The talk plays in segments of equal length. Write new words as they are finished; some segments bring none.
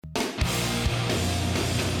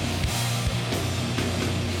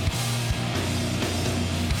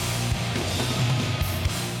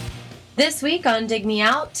This week on Dig Me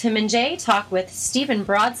Out, Tim and Jay talk with Stephen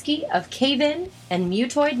Brodsky of Cave-In and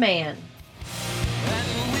Mutoid Man.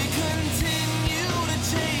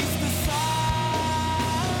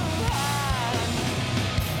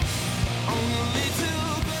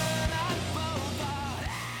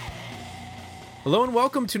 Hello and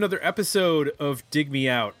welcome to another episode of Dig Me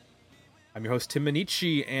Out. I'm your host, Tim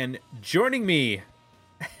Manici, and joining me,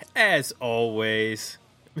 as always,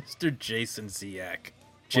 Mr. Jason Ziak.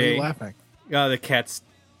 Why are you laughing? The cat's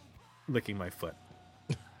licking my foot.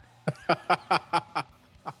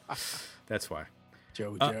 That's why.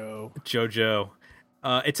 Jojo.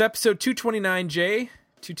 It's episode 229, Jay.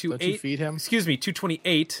 228. Don't you feed him? Excuse me,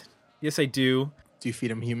 228. Yes, I do. Do you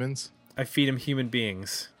feed him humans? I feed him human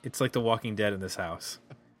beings. It's like The Walking Dead in this house.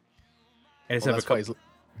 I just have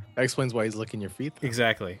that explains why he's licking your feet, though.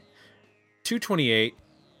 Exactly. 228,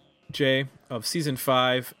 Jay, of season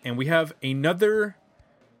 5, and we have another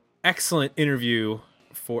excellent interview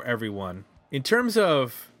for everyone. In terms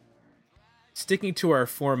of sticking to our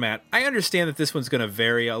format, I understand that this one's going to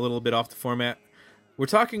vary a little bit off the format. We're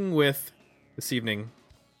talking with, this evening,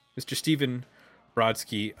 Mr. Stephen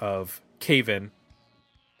Brodsky of Cave-In,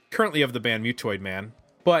 currently of the band Mutoid Man.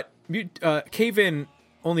 But Cave-In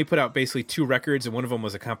only put out basically 2 records, and one of them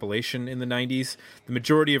was a compilation in the 90s. The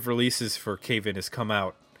majority of releases for Cave-In has come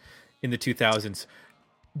out in the 2000s.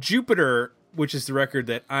 Jupiter, which is the record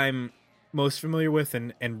that I'm most familiar with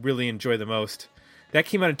and really enjoy the most, that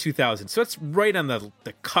came out in 2000. So it's right on the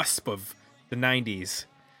cusp of the 90s.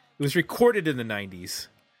 It was recorded in the 90s.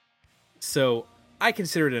 So I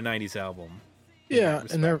consider it a 90s album. Yeah,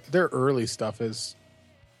 and their early stuff is,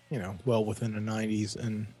 well within the 90s.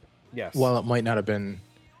 And yes, while it might not have been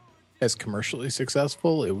as commercially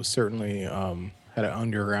successful, it was certainly had an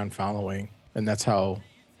underground following. And that's how,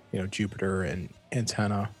 Jupiter and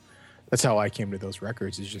Antenna, that's how I came to those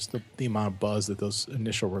records, is just the amount of buzz that those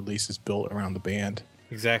initial releases built around the band.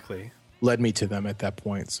 Exactly. Led me to them at that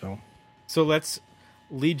point. So let's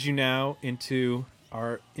lead you now into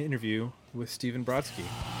our interview with Stephen Brodsky.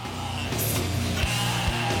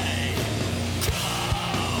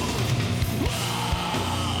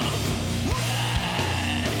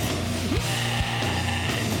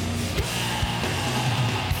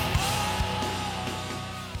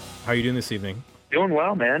 How are you doing this evening? Doing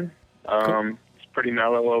well, man. Cool. It's pretty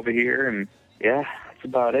mellow over here, and yeah, that's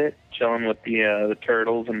about it. Chilling with the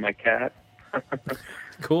turtles and my cat.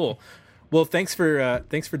 Cool. Well, thanks for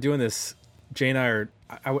doing this. Jay and I are.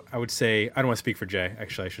 I would say, I don't want to speak for Jay.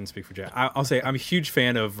 Actually, I shouldn't speak for Jay. I'll say I'm a huge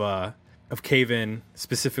fan of Cave-In,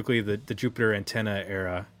 specifically the Jupiter Antenna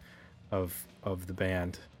era of the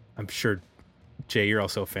band. I'm sure, Jay, you're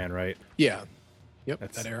also a fan, right? Yeah. Yep.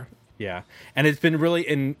 That era. Yeah, and it's been really,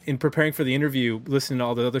 in preparing for the interview, listening to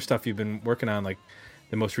all the other stuff you've been working on, like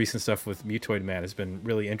the most recent stuff with Mutoid Man, has been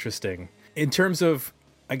really interesting. In terms of,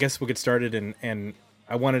 I guess we'll get started, and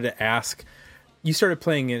I wanted to ask, you started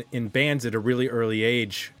playing in bands at a really early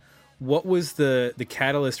age. What was the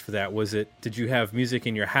catalyst for that? Did you have music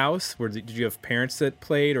in your house? Did you have parents that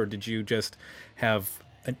played, or did you just have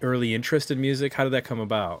an early interest in music? How did that come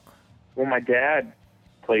about? Well, my dad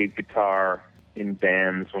played guitar in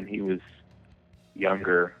bands when he was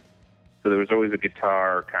younger, so there was always a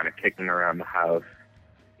guitar kind of kicking around the house,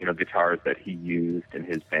 guitars that he used in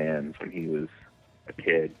his bands when he was a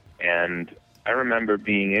kid. And I remember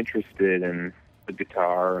being interested in the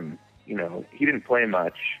guitar, and he didn't play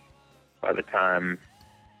much. By the time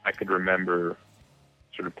I could remember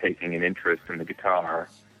sort of taking an interest in the guitar,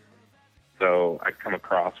 so I'd come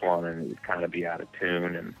across one and it would kind of be out of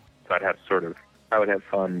tune, and so I would have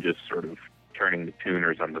fun just sort of turning the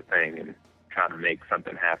tuners on the thing and trying to make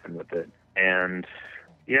something happen with it. And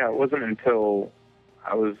yeah, it wasn't until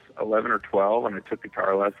I was 11 or 12 and I took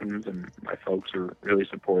guitar lessons, and my folks were really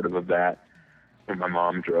supportive of that. And my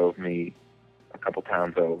mom drove me a couple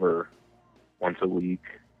towns over once a week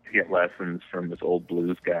to get lessons from this old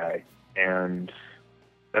blues guy. And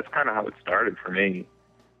that's kind of how it started for me.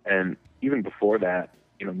 And even before that,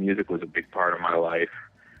 music was a big part of my life.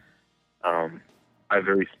 I have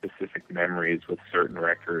very specific memories with certain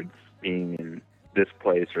records, being in this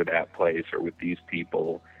place or that place, or with these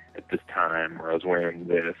people at this time, or I was wearing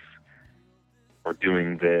this, or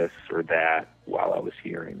doing this or that while I was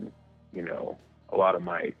hearing, a lot of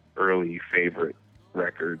my early favorite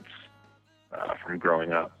records from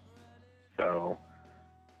growing up. So,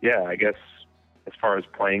 yeah, I guess as far as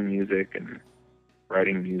playing music and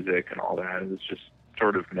writing music and all that, it was just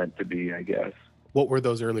sort of meant to be, I guess. What were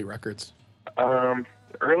those early records? The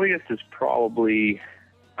earliest is probably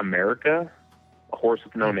America, A Horse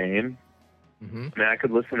with No Name. Mm-hmm. I mean, I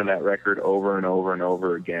could listen to that record over and over and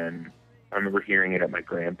over again I remember hearing it at my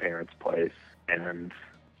grandparents' place, and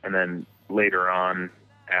then later on,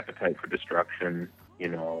 Appetite for Destruction, you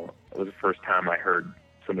know, it was the first time I heard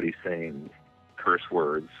somebody saying curse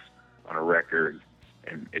words on a record,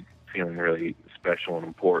 and it feeling really special and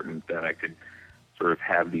important that I could sort of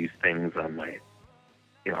have these things on my,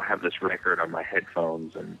 you know, have this record on my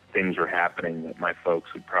headphones, and things were happening that my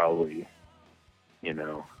folks would probably, you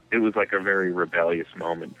know, it was like a very rebellious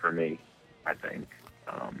moment for me, I think.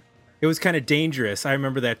 It was kind of dangerous. I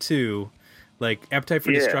remember that too. Like Appetite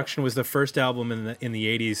for Destruction was the first album in the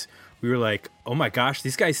 80s. We were like, oh my gosh,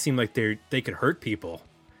 these guys seem like they could hurt people.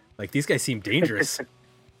 Like these guys seem dangerous.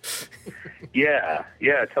 Yeah,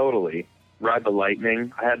 totally. Ride the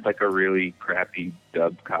Lightning. I had like a really crappy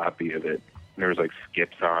dub copy of it. And there was like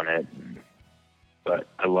skips on it, but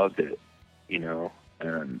I loved it, you know.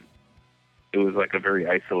 And it was like a very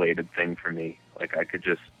isolated thing for me. Like I could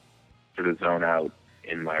just sort of zone out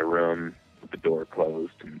in my room with the door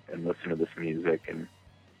closed and listen to this music and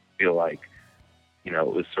feel like, you know,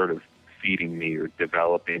 it was sort of feeding me or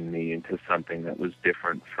developing me into something that was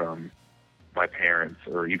different from my parents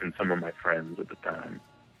or even some of my friends at the time.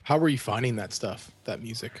 How were you finding that stuff, that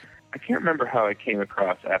music? I can't remember how I came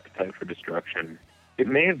across Appetite for Destruction. It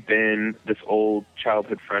may have been this old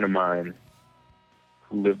childhood friend of mine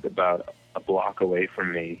who lived about a block away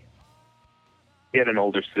from me. He had an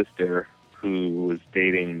older sister who was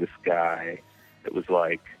dating this guy that was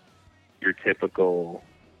like your typical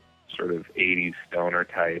sort of 80s stoner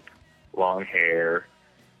type, long hair,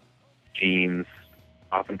 jeans,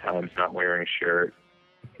 oftentimes not wearing a shirt,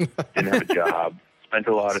 didn't have a job, spent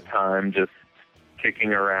a lot of time just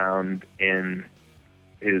kicking around in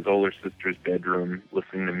his older sister's bedroom,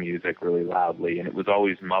 listening to music really loudly, and it was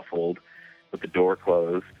always muffled with the door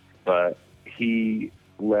closed, but he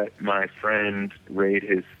let my friend raid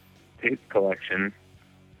his tape collection,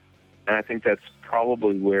 and I think that's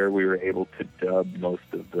probably where we were able to dub most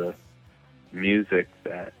of the music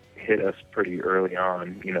that hit us pretty early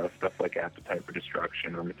on, you know, stuff like Appetite for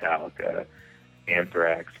Destruction or Metallica,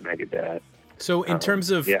 Anthrax, Megadeth. So in terms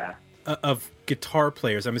of guitar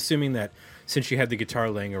players, I'm assuming that since you had the guitar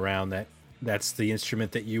laying around, that's the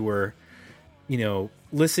instrument that you were, you know,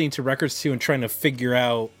 listening to records to and trying to figure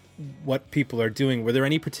out what people are doing. Were there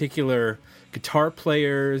any particular guitar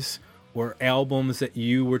players or albums that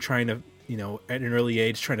you were trying to, you know, at an early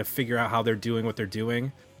age, trying to figure out how they're doing what they're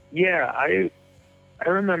doing? Yeah, I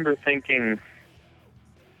remember thinking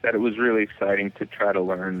that it was really exciting to try to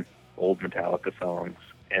learn old Metallica songs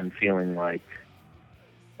and feeling like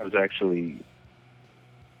I was actually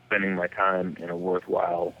spending my time in a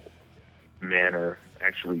worthwhile manner,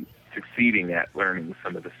 actually succeeding at learning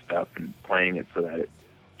some of the stuff and playing it so that it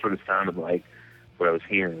sort of sounded like what I was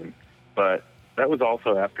hearing. But that was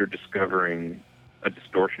also after discovering a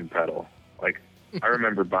distortion pedal. Like, I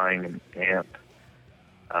remember buying an amp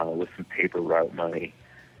with some paper route money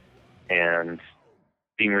and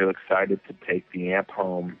being real excited to take the amp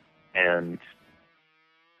home and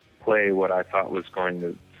play what I thought was going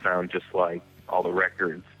to sound just like all the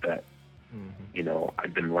records that, you know,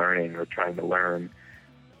 I'd been learning or trying to learn.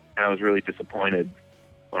 And I was really disappointed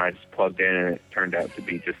when I just plugged in and it turned out to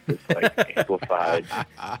be just this like amplified,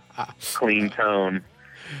 clean tone.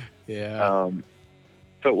 Yeah.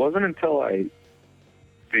 So it wasn't until I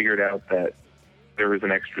figured out that there was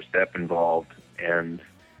an extra step involved and,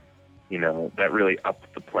 you know, that really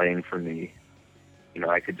upped the playing for me. You know,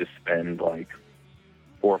 I could just spend like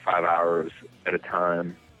 4 or 5 hours at a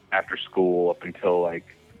time after school up until like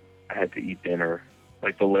I had to eat dinner,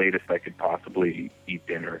 like the latest I could possibly eat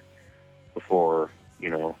dinner before, you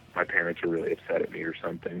know, my parents were really upset at me or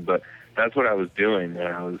something. But that's what I was doing when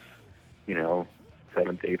I was, you know,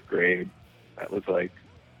 7th, 8th grade. That was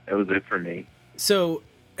it for me. So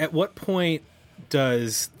at what point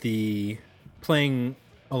does the playing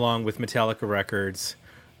along with Metallica records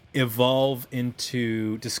evolve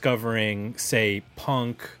into discovering, say,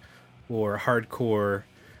 punk or hardcore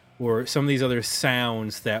or some of these other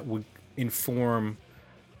sounds that would inform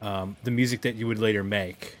the music that you would later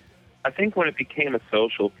make? I think when it became a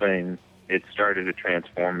social thing, it started to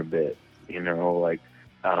transform a bit. You know, like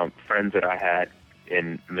friends that I had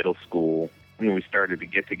in middle school, you know, we started to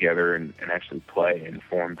get together and actually play and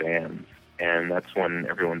form bands. And that's when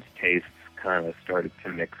everyone's tastes kind of started to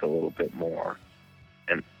mix a little bit more.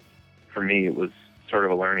 And for me, it was sort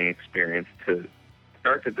of a learning experience to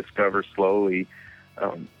start to discover slowly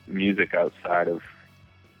music outside of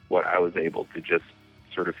what I was able to just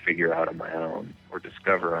sort of figure out on my own or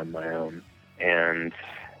discover on my own. And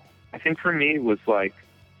I think for me, it was like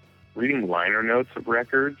reading liner notes of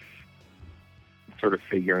records, sort of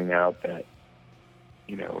figuring out that,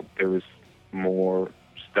 you know, there was more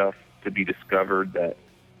stuff to be discovered that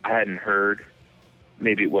I hadn't heard.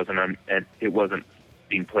 Maybe it wasn't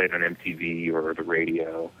being played on MTV or the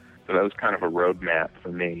radio. So that was kind of a roadmap for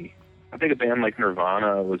me. I think a band like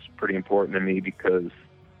Nirvana was pretty important to me because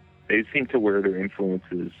they seemed to wear their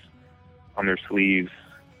influences on their sleeves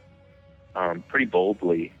pretty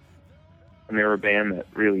boldly. And they were a band that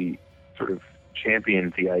really sort of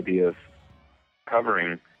championed the idea of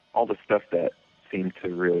covering all the stuff that seemed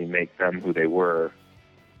to really make them who they were,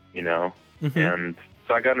 you know? Mm-hmm. And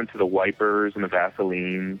so I got into the Wipers and the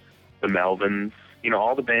Vaselines, the Melvins, you know,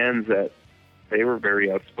 all the bands that they were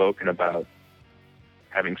very outspoken about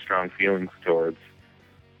having strong feelings towards.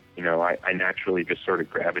 You know, I naturally just sort of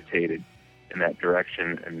gravitated in that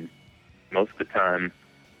direction, and most of the time,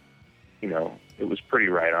 you know, it was pretty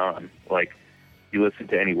right on. Like, you listen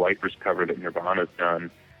to any Wipers cover that Nirvana's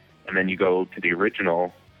done, and then you go to the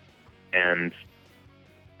original, and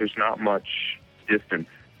there's not much distance.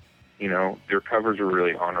 You know, their covers are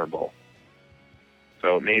really honorable.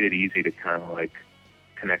 So it made it easy to kind of, like,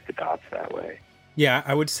 connect the dots that way. Yeah,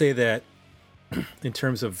 I would say that in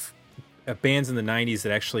terms of bands in the 90s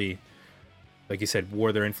that actually, like you said,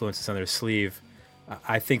 wore their influences on their sleeve,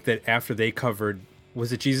 I think that after they covered,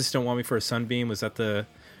 was it Jesus Don't Want Me for a Sunbeam? Was that the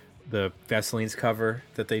Vaselines cover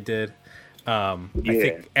that they did? I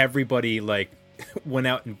think everybody, like, went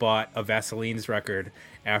out and bought a Vaselines record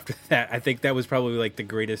after that. I think that was probably, like, the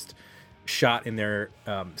greatest shot in their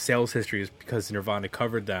sales history, is because Nirvana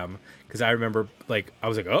covered them. Because I remember, like, I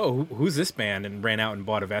was like, oh, who's this band? And ran out and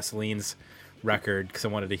bought a Vaselines record because I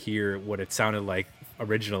wanted to hear what it sounded like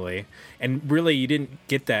originally. And really, you didn't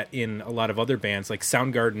get that in a lot of other bands. Like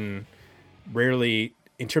Soundgarden rarely,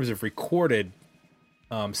 in terms of recorded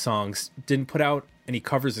songs, didn't put out any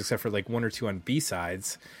covers except for like one or two on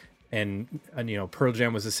B-sides. And you know, Pearl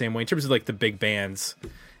Jam was the same way. In terms of like the big bands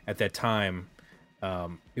at that time,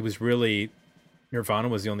 it was really, Nirvana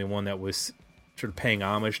was the only one that was sort of paying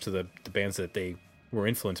homage to the bands that they were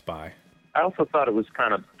influenced by. I also thought it was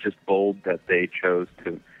kind of just bold that they chose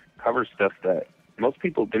to cover stuff that most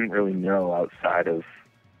people didn't really know outside of,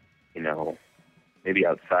 you know, maybe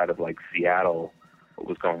outside of like Seattle, what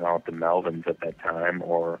was going on with the Melvins at that time,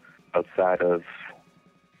 or outside of,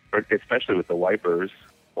 or especially with the Wipers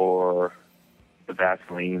or the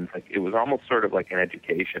Vaselines. Like, it was almost sort of like an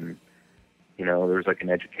education, you know, there was like an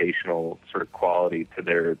educational sort of quality to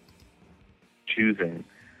their choosing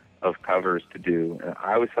of covers to do. And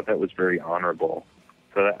I always thought that was very honorable.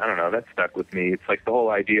 So that, I don't know, that stuck with me. It's like the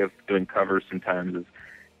whole idea of doing covers sometimes is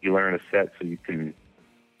you learn a set so you can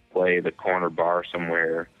play the corner bar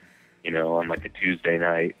somewhere, you know, on like a Tuesday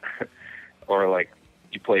night, or like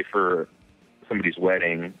you play for somebody's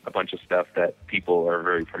wedding, a bunch of stuff that people are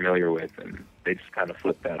very familiar with, and they just kind of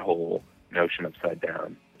flip that whole notion upside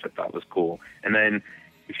down, which I thought was cool. And then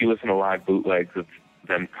if you listen to live bootlegs of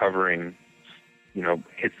them covering, you know,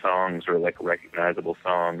 hit songs or like recognizable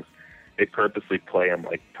songs, they purposely play them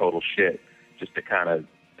like total shit just to kind of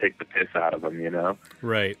take the piss out of them, you know?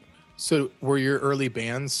 Right. So were your early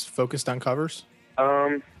bands focused on covers?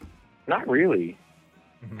 Not really.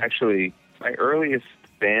 Mm-hmm. Actually, my earliest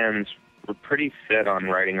bands were pretty set on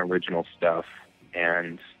writing original stuff,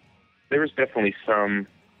 and there was definitely some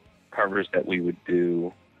covers that we would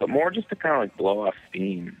do, but more just to kind of like blow off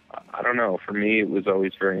steam. I don't know. For me, it was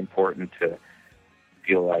always very important to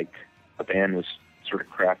feel like a band was sort of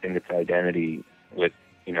crafting its identity with,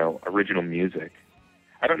 you know, original music.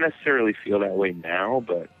 I don't necessarily feel that way now,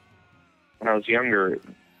 but when I was younger,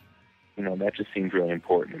 you know, that just seemed really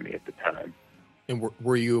important to me at the time. And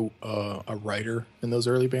were you a writer in those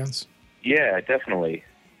early bands? Yeah, definitely.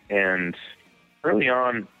 And early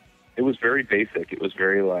on, it was very basic. It was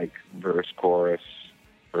very like verse, chorus,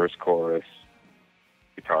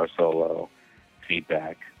 guitar solo,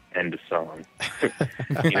 feedback, end of song.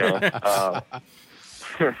 You know?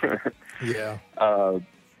 Yeah.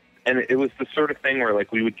 And it was the sort of thing where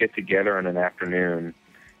like we would get together in an afternoon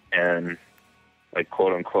and like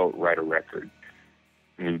quote unquote write a record.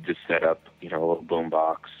 And we would just set up, you know, a little boom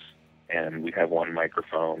box, and we'd have one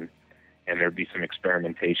microphone, and there'd be some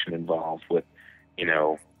experimentation involved with, you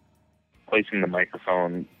know, placing the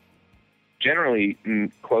microphone generally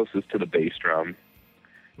closest to the bass drum,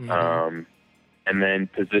 Mm-hmm. And then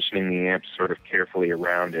positioning the amp sort of carefully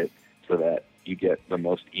around it so that you get the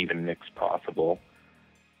most even mix possible.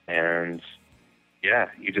 And yeah,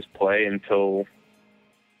 you just play until,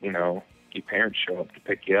 you know, your parents show up to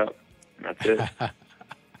pick you up, and that's it.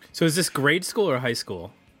 So is this grade school or high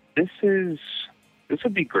school? This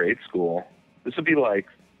would be grade school. This would be like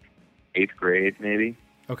 8th grade, maybe.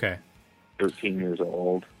 Okay. 13 years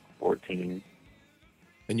old, 14.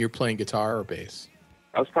 And you're playing guitar or bass?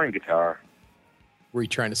 I was playing guitar. Were you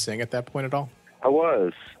trying to sing at that point at all? I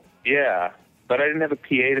was, yeah. But I didn't have a PA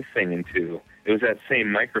to sing into. It was that same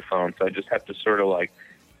microphone, so I just have to sort of like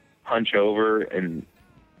punch over and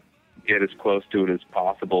get as close to it as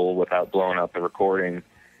possible without blowing out the recording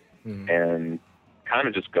and kind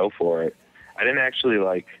of just go for it. I didn't actually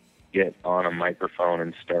like get on a microphone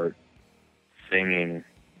and start singing,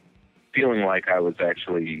 feeling like I was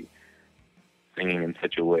actually singing in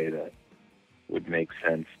such a way that would make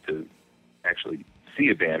sense to actually see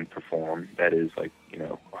a band perform. That is, like, you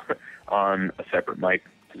know, on a separate mic,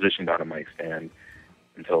 positioned on a mic stand,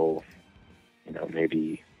 until, you know,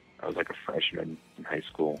 maybe I was like a freshman in high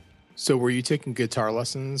school. So were you taking guitar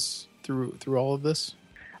lessons through all of this?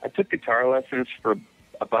 I took guitar lessons for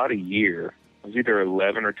about a year. I was either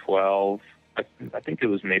 11 or 12. I think it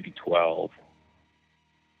was maybe 12.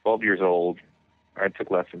 12 years old. I took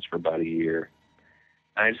lessons for about a year.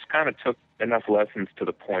 And I just kind of took enough lessons to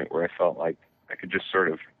the point where I felt like I could just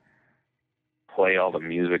sort of play all the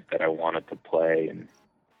music that I wanted to play and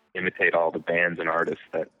imitate all the bands and artists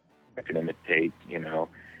that I could imitate, you know.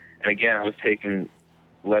 And again, I was taking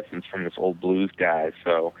lessons from this old blues guy,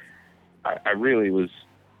 so I really was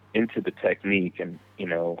into the technique. And, you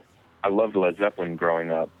know, I loved Led Zeppelin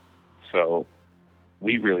growing up, so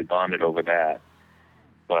we really bonded over that.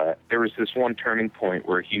 But there was this one turning point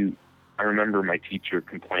where I remember my teacher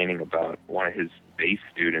complaining about one of his bass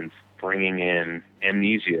students bringing in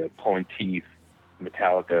Amnesia, pulling teeth,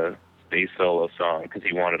 Metallica bass solo song, because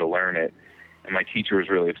he wanted to learn it. And my teacher was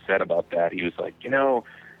really upset about that. He was like, you know,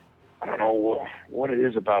 I don't know what it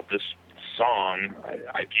is about this song.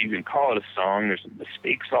 You can call it a song. There's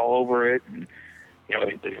mistakes all over it, and, you know,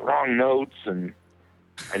 there's wrong notes. And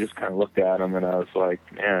I just kind of looked at him, and I was like,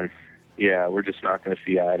 man, yeah, we're just not going to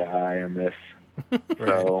see eye to eye on this.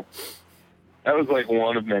 So that was like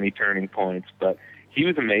one of many turning points. But he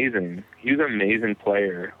was amazing. He was an amazing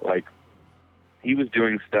player. Like, he was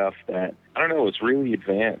doing stuff that, I don't know, was really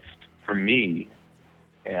advanced for me.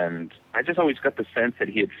 And I just always got the sense that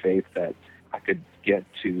he had faith that I could get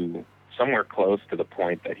to somewhere close to the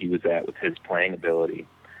point that he was at with his playing ability.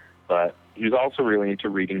 But he was also really into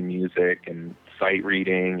reading music and sight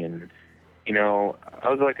reading. And, you know, I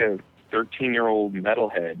was like a 13-year-old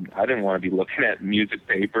metalhead. I didn't want to be looking at music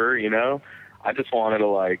paper, you know? I just wanted to,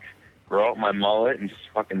 like, grow out my mullet and just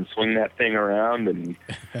fucking swing that thing around and,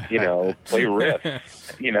 you know, play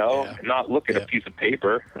riffs, you know, and not look at a piece of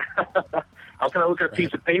paper. How can I look at a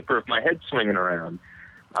piece of paper if my head's swinging around?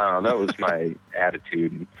 That was my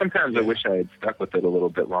attitude. And sometimes I wish I had stuck with it a little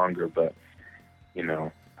bit longer, but, you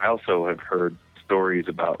know, I also have heard stories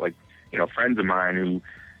about, like, you know, friends of mine who,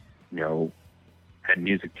 you know, had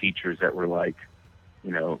music teachers that were, like,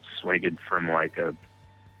 you know, swigged from, like, a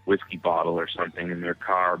whiskey bottle or something in their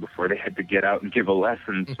car before they had to get out and give a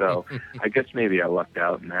lesson. So I guess maybe I lucked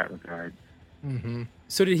out in that regard. Mm-hmm.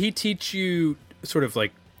 So did he teach you sort of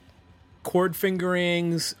like chord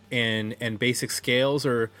fingerings and basic scales,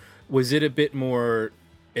 or was it a bit more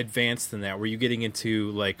advanced than that? Were you getting into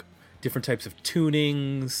like different types of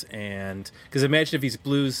tunings? And because imagine if he's a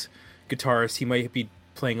blues guitarist, he might be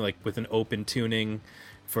playing like with an open tuning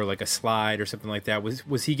for like a slide or something like that.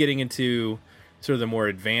 Was he getting into sort of the more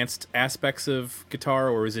advanced aspects of guitar,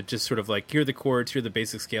 or is it just sort of like, here are the chords, here are the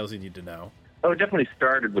basic scales you need to know? Oh, it definitely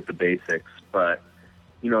started with the basics, but,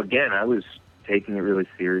 you know, again, I was taking it really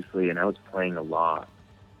seriously, and I was playing a lot.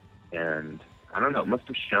 And I don't know, it must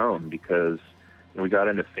have shown, because, you know, we got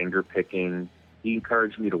into finger picking. He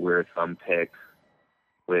encouraged me to wear a thumb pick,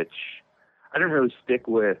 which I didn't really stick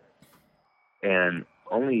with, and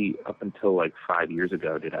only up until like 5 years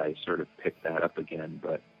ago did I sort of pick that up again.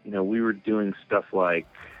 But, you know, we were doing stuff like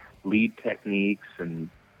lead techniques, and,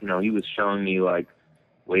 you know, he was showing me like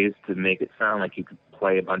ways to make it sound like you could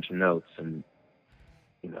play a bunch of notes, and,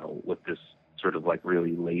 you know, with this sort of like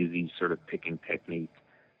really lazy sort of picking technique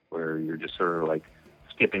where you're just sort of like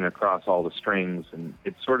skipping across all the strings, and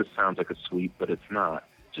it sort of sounds like a sweep, but it's not.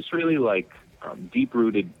 Just really like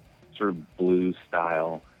deep-rooted sort of blues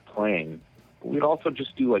style playing. We'd also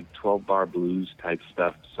just do like 12-bar blues type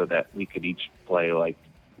stuff so that we could each play like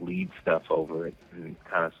lead stuff over it and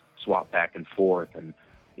kind of swap back and forth. And,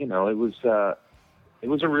 you know, it was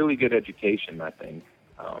a really good education, I think.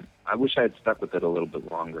 I wish I had stuck with it a little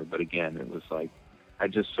bit longer, but again, it was like, I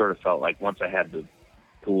just sort of felt like once I had the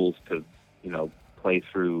tools to, you know, play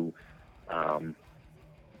through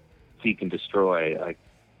Seek and Destroy, like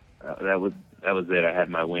that was it. I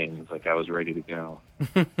had my wings. Like, I was ready to go.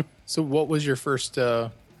 So what was your first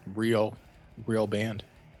real band?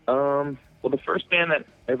 Well, the first band that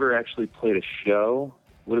ever actually played a show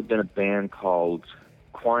would have been a band called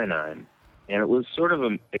Quinine. And it was sort of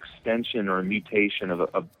an extension or a mutation of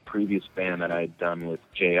a previous band that I had done with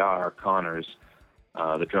J.R. Connors,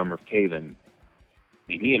 the drummer of Caven.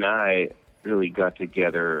 He and I really got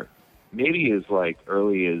together maybe as like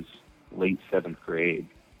early as late 7th grade.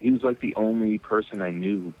 He was like the only person I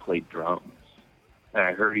knew who played drums. And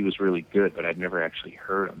I heard he was really good, but I'd never actually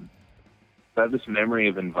heard him. So I have this memory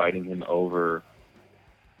of inviting him over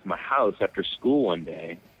to my house after school one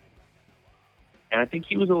day. And I think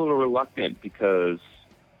he was a little reluctant because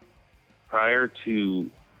prior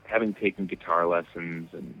to having taken guitar lessons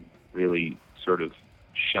and really sort of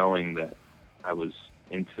showing that I was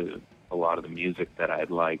into a lot of the music that I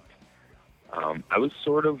had liked, I was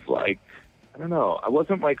sort of like, I don't know, I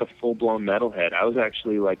wasn't like a full-blown metalhead. I was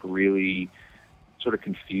actually like really sort of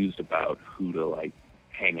confused about who to like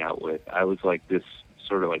hang out with. I was like this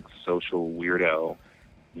sort of like social weirdo.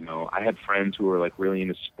 You know, I had friends who were like really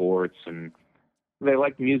into sports and they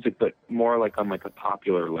liked music, but more like on like a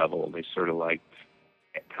popular level. They sort of liked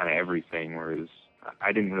kind of everything, whereas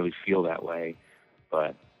I didn't really feel that way.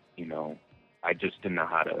 But, you know, I just didn't know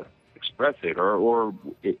how to express it, or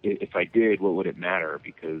if I did, what would it matter?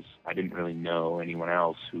 Because I didn't really know anyone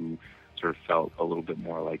else who sort of felt a little bit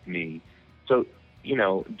more like me. So, you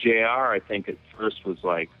know, JR, I think at first was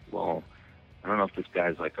like, well, I don't know if this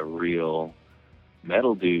guy's like a real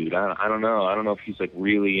metal dude. I don't know. I don't know if he's like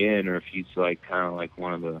really in, or if he's like kind of like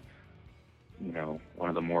one of the, you know, one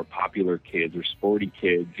of the more popular kids or sporty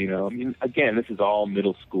kids, you know. I mean, again, this is all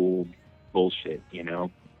middle school bullshit, you know,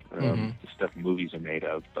 the stuff movies are made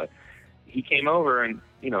of. But he came over and,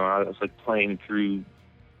 you know, I was like playing through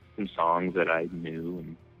some songs that I knew,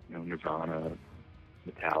 and, you know, Nirvana,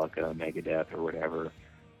 Metallica, Megadeth, or whatever,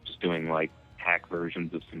 just doing like hack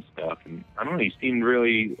versions of some stuff. And I don't know, he seemed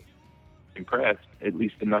really impressed, at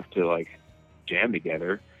least enough to like jam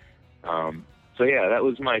together. So yeah, that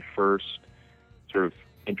was my first sort of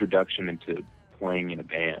introduction into playing in a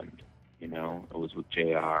band. You know, it was with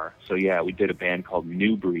JR. So yeah, we did a band called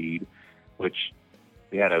New Breed, which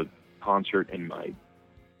we had a concert in my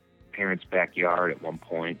parents' backyard at one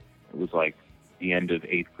point. It was like the end of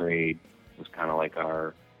 8th grade. It was kind of like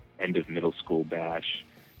our end of middle school bash.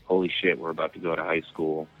 Holy shit, we're about to go to high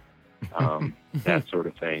school. That sort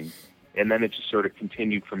of thing. And then it just sort of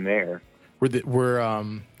continued from there.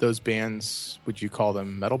 Were those bands, would you call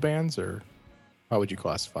them metal bands, or how would you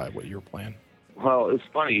classify what you were playing? Well, it's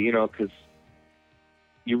funny, you know, because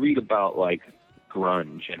you read about like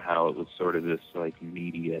grunge and how it was sort of this like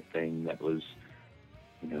media thing that was,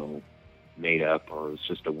 you know, made up, or it was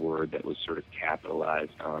just a word that was sort of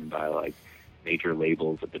capitalized on by like major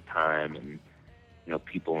labels at the time, and, you know,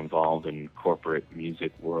 people involved in corporate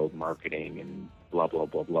music world marketing and blah, blah,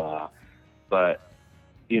 blah, blah. But,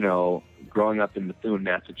 you know, growing up in Methuen,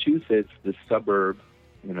 Massachusetts, this suburb,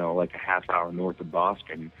 you know, like a half hour north of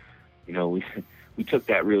Boston, you know, we took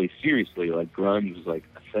that really seriously. Like grunge was like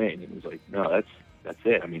a thing. It was like, no, that's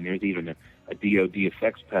it. I mean, there's even a DOD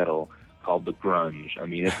effects pedal called the grunge. I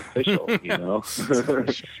mean, it's official, you know.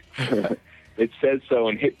 It says so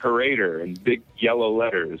in Hit Parader in big yellow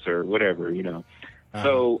letters or whatever, you know.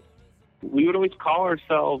 So we would always call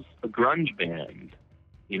ourselves a grunge band,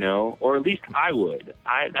 you know, or at least I would.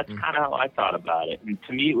 That's kind of how I thought about it. And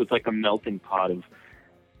to me, it was like a melting pot of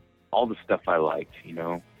all the stuff I liked, you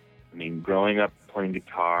know. I mean, growing up playing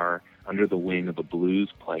guitar under the wing of a blues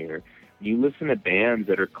player, you listen to bands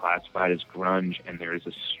that are classified as grunge, and there is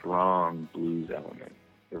a strong blues element.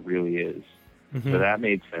 There really is. So that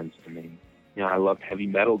made sense to me. You know, I loved heavy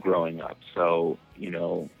metal growing up, so, you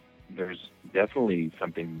know, there's definitely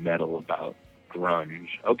something metal about grunge.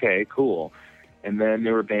 Okay, cool. And then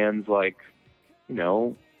there were bands like, you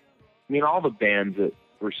know, I mean, all the bands that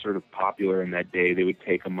were sort of popular in that day, they would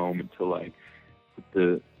take a moment to like put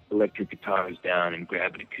the electric guitars down and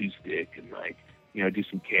grab an acoustic and like, you know, do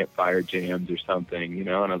some campfire jams or something, you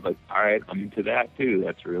know. And I was like, all right, I'm into that too.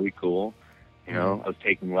 That's really cool. You know, I was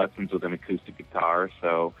taking lessons with an acoustic guitar,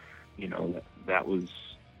 so, you know, that was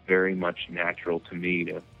very much natural to me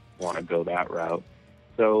to want to go that route.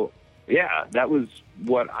 So yeah, that was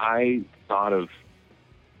what I thought of,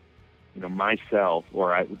 you know, myself,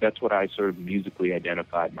 or that's what I sort of musically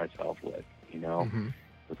identified myself with, you know.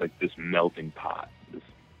 It was like this melting pot, this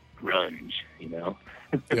grunge, you know.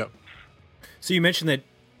 Yep. So you mentioned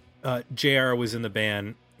that JR was in the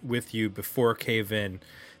band with you before Cave In.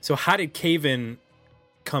 So how did Cave In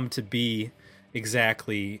come to be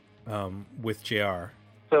exactly with JR?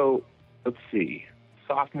 So let's see.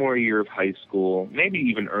 Sophomore year of high school, maybe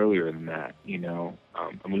even earlier than that, you know.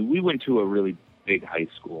 I mean, we went to a really big high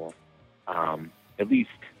school, at least,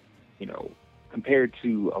 you know, compared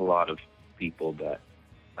to a lot of people that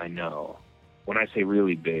I know. When I say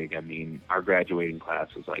really big, I mean our graduating class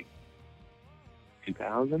was like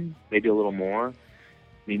 2,000, maybe a little more. I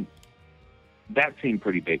mean, that seemed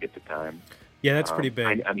pretty big at the time. Yeah, that's pretty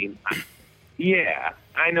big. Yeah,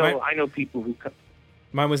 I know. I know people who.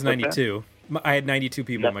 Mine was 92. I had 92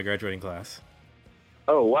 people in my graduating class.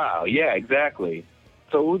 Oh wow! Yeah, exactly.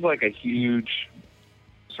 So it was like a huge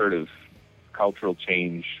sort of cultural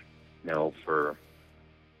change, for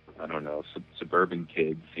I don't know suburban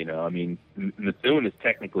kids. I mean, Methuen is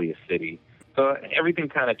technically a city, so everything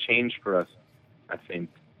kind of changed for us. I think,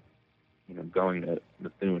 going to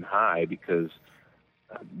Methuen High, because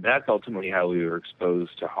that's ultimately how we were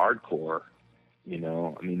exposed to hardcore. I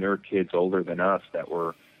mean, there were kids older than us that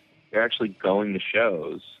they're actually going to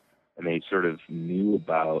shows, and they sort of knew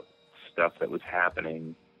about stuff that was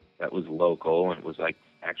happening that was local, and it was like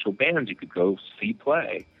actual bands you could go see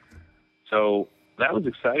play. So that was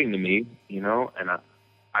exciting to me, and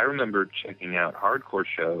I remember checking out hardcore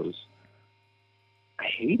shows. I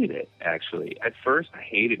hated it, actually. At first, I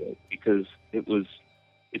hated it because it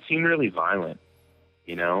seemed really violent,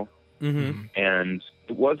 Mm-hmm. And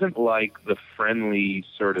it wasn't like the friendly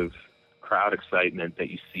sort of crowd excitement that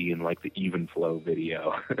you see in like the Even Flow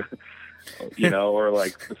video, or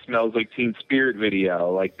like the Smells Like Teen Spirit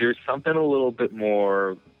video. Like there's something a little bit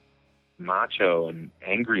more macho and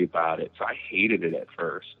angry about it. So I hated it at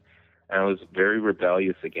first. And I was very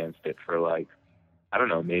rebellious against it for like, I don't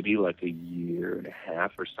know, maybe like a year and a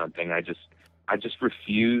half or something. I just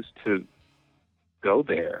refused to go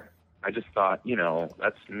there. I just thought,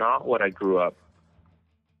 that's not what I grew up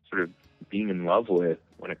sort of being in love with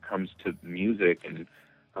when it comes to music. And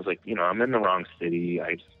I was like, I'm in the wrong city.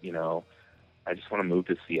 I just want to move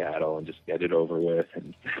to Seattle and just get it over with.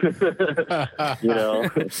 And,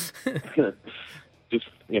 just,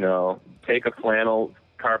 take a flannel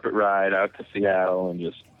carpet ride out to Seattle and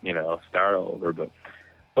just, start over.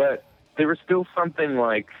 But there was still something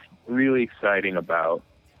like really exciting about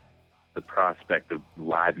the prospect of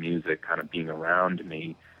live music kind of being around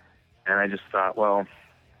me. And I just thought, well,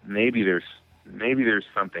 maybe there's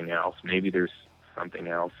something else. Maybe there's something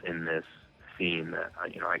else in this scene that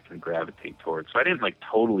I can gravitate towards. So I didn't like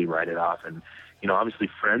totally write it off. And obviously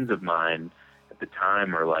friends of mine at the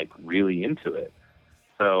time are like really into it.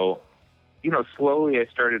 So slowly I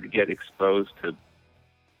started to get exposed to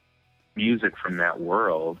music from that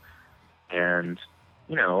world, and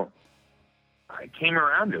I came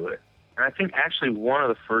around to it. And I think actually one of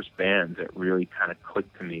the first bands that really kind of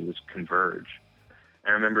clicked to me was Converge.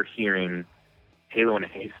 I remember hearing Halo in a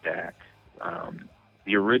Haystack,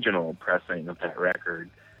 the original pressing of that record.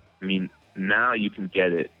 I mean, now you can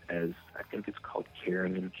get it as, I think it's called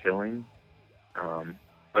Caring and Killing.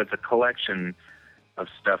 But it's a collection of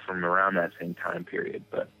stuff from around that same time period.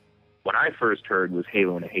 But what I first heard was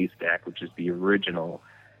Halo in a Haystack, which is the original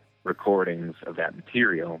recordings of that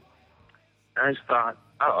material. And I just thought,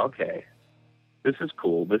 oh, okay, this is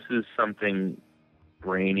cool. This is something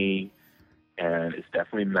brainy, and it's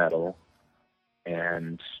definitely metal.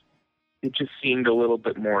 And it just seemed a little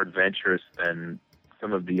bit more adventurous than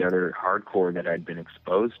some of the other hardcore that I'd been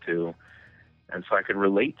exposed to. And so I could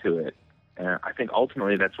relate to it. And I think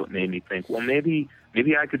ultimately that's what made me think, well, maybe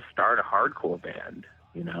I could start a hardcore band,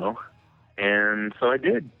 And so I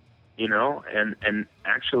did, and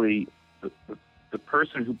actually the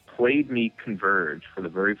person who played me Converge for the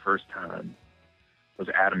very first time was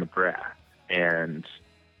Adam McGrath. And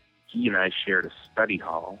he and I shared a study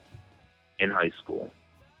hall in high school.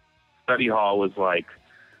 Study hall was like,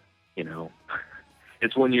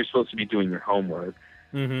 it's when you're supposed to be doing your homework.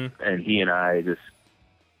 Mm-hmm. And he and I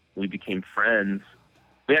we became friends.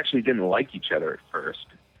 We actually didn't like each other at first.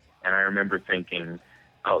 And I remember thinking,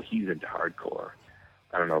 oh, he's into hardcore.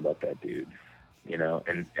 I don't know about that dude,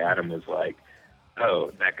 And Adam was like,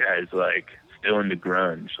 oh, that guy's like still into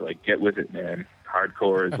grunge. Like, get with it, man.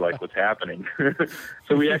 Hardcore is like what's happening.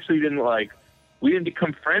 So we actually we didn't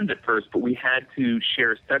become friends at first, but we had to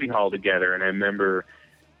share a study hall together. And I remember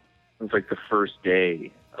it was like the first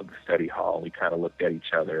day of the study hall. We kind of looked at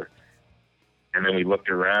each other, and then we looked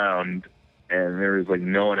around, and there was like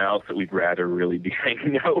no one else that we'd rather really be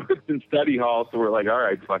hanging out with in study hall. So we're like, all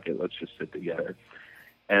right, fuck it, let's just sit together.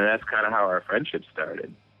 And that's kind of how our friendship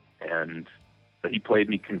started. And so he played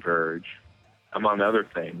me Converge, among other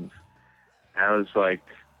things. And I was like,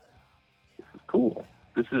 this is cool.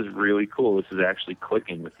 This is really cool. This is actually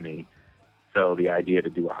clicking with me. So the idea to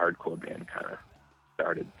do a hardcore band kind of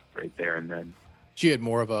started right there and then. She had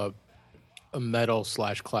more of a metal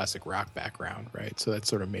 / classic rock background, right? So that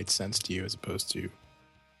sort of made sense to you as opposed to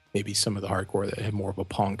maybe some of the hardcore that had more of a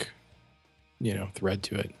punk, thread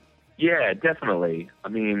to it. Yeah, definitely. I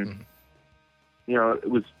mean, you know, it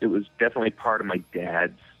was definitely part of my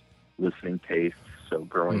dad's listening tastes. So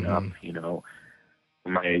growing up, you know,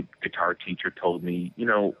 my guitar teacher told me, you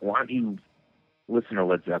know, why don't you listen to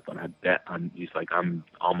Led Zeppelin? He's like, I'm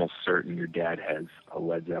almost certain your dad has a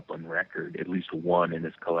Led Zeppelin record, at least one in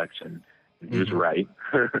his collection. And he was right.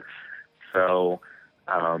 So,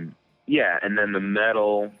 yeah, and then the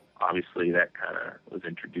metal, obviously that kind of was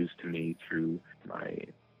introduced to me through my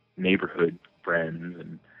neighborhood friends,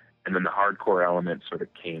 and then the hardcore element sort of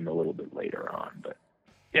came a little bit later on. But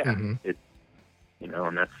yeah, it, you know,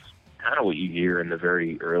 and that's kind of what you hear in the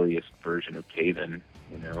very earliest version of Cave-In,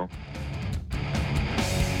 you know.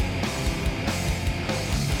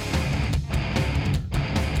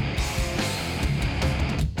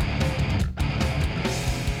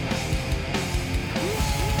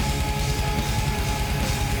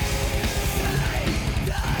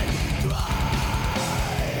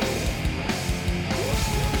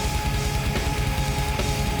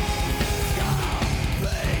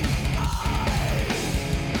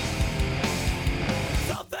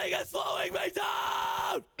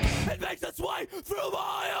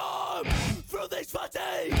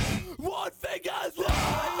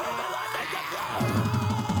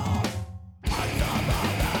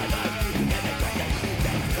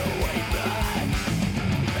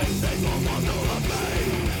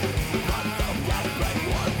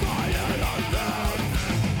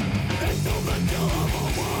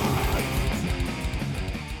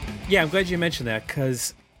 Yeah, I'm glad you mentioned that,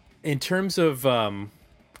 because in terms of,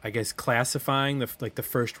 I guess, classifying the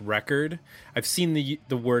first record, I've seen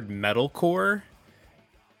the word metalcore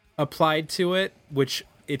applied to it, which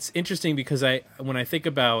it's interesting because when I think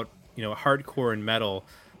about, you know, hardcore and metal,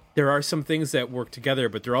 there are some things that work together,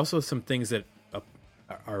 but there are also some things that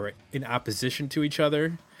are in opposition to each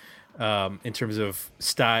other, in terms of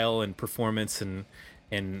style and performance and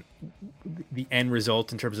the end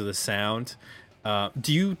result in terms of the sound.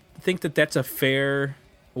 Do you think that that's a fair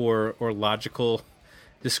or logical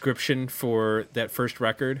description for that first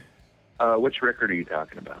record? Which record are you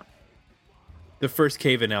talking about? The first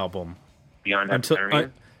Cave-In album. Beyond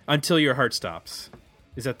Hypothermia? Until Your Heart Stops.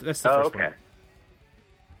 That's the first one?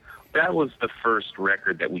 That was the first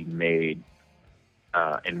record that we made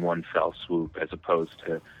in one fell swoop, as opposed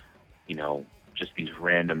to, you know, just these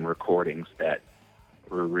random recordings that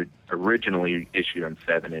were originally issued on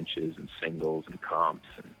 7 inches and singles and comps.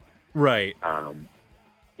 And, right.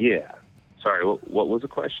 Yeah. Sorry, what was the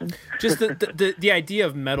question? Just the idea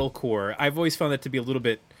of metalcore. I've always found that to be a little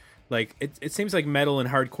bit like, it seems like metal and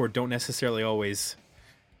hardcore don't necessarily always,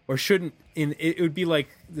 or shouldn't, it would be like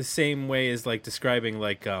the same way as like describing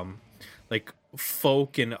like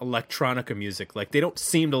folk and electronica music. Like they don't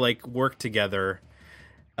seem to like work together.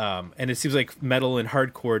 And it seems like metal and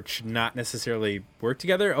hardcore should not necessarily work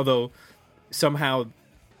together, although somehow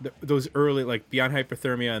those early, like Beyond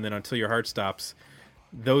Hypothermia and then Until Your Heart Stops,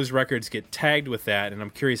 those records get tagged with that, and I'm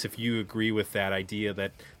curious if you agree with that idea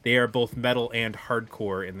that they are both metal and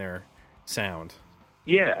hardcore in their sound.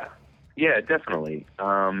 Yeah, definitely.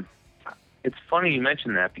 It's funny you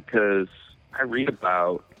mention that because I read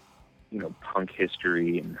about, you know, punk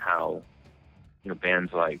history and how, you know,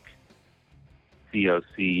 bands like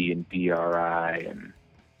COC and DRI and,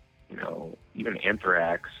 you know, even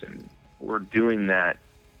Anthrax and were doing that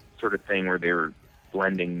sort of thing where they were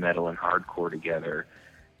blending metal and hardcore together,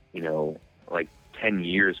 you know, like 10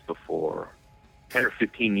 or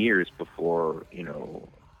 15 years before, you know,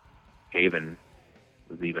 Cave-In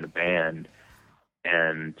was even a band,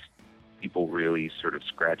 and people really sort of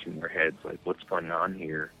scratching their heads like, what's going on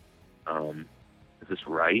here? Is this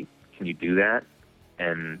right? Can you do that?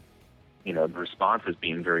 And, you know, the response is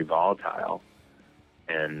being very volatile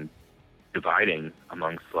and dividing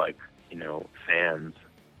amongst, like, you know, fans.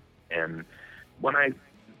 And when I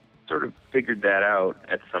sort of figured that out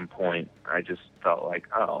at some point, I just felt like,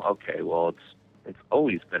 oh, okay, well, it's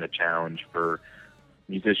always been a challenge for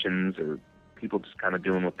musicians or people just kind of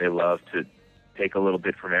doing what they love to take a little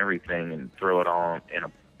bit from everything and throw it all in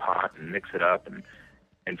a pot and mix it up and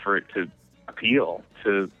for it to appeal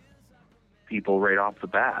to people right off the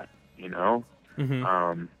bat, you know?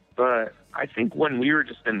 Mm-hmm. But I think when we were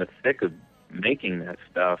just in the thick of making that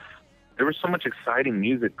stuff, there was so much exciting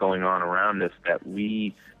music going on around us that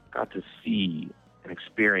we got to see and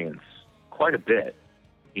experience quite a bit,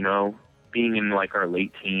 you know, being in like our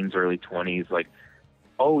late teens, early 20s, like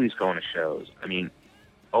always going to shows. I mean,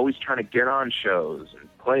 always trying to get on shows and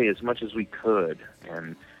play as much as we could.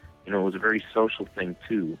 And, you know, it was a very social thing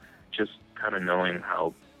too, just kind of knowing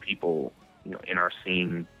how people, you know, in our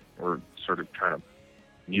scene were sort of trying to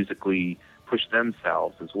musically push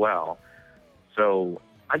themselves as well. So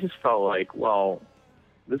I just felt like, well,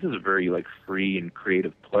 this is a very like free and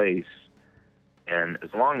creative place, and as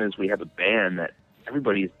long as we have a band that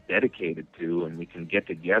everybody is dedicated to, and we can get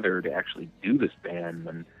together to actually do this band,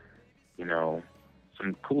 then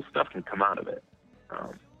some cool stuff can come out of it.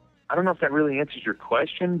 I don't know if that really answers your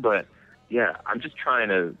question, but yeah, I'm just trying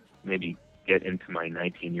to maybe get into my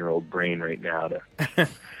 19-year-old brain right now.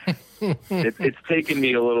 It's taken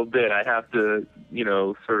me a little bit. I have to,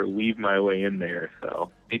 sort of weave my way in there.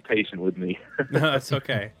 So be patient with me. No, that's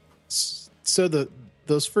okay. So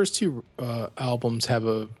those first two albums have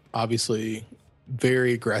a obviously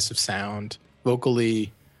very aggressive sound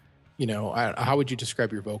vocally. How would you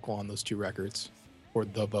describe your vocal on those two records, or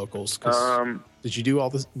the vocals? 'Cause did you do all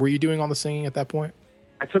this? Were you doing all the singing at that point?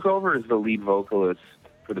 I took over as the lead vocalist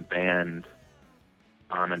for the band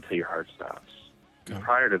on Until Your Heart Stops. Okay.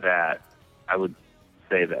 Prior to that, I would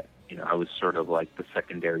say that, I was sort of like the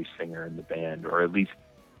secondary singer in the band, or at least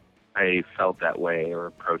I felt that way or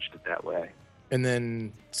approached it that way. And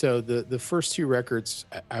then, so the first two records,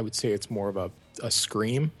 I would say it's more of a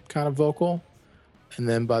scream kind of vocal. And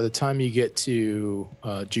then by the time you get to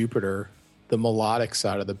Jupiter, the melodic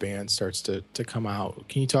side of the band starts to come out.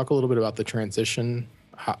 Can you talk a little bit about the transition?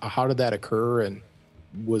 How did that occur? And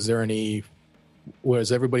was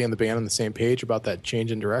everybody on the band on the same page about that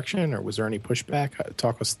change in direction, or was there any pushback?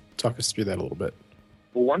 Talk us through that a little bit.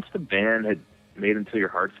 Well, once the band had made Until Your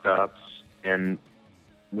Heart Stops, and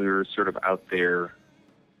we were sort of out there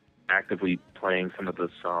actively playing some of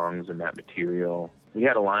those songs and that material, we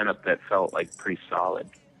had a lineup that felt like pretty solid.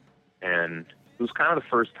 And it was kind of the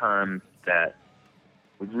first time that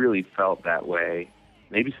we really felt that way,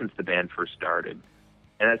 maybe since the band first started.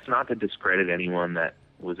 And that's not to discredit anyone that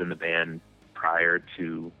was in the band prior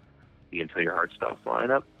to the Until Your Heart Stops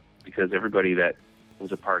lineup, because everybody that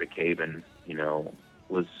was a part of Caven,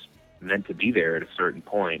 was meant to be there at a certain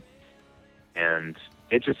point. And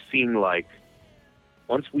it just seemed like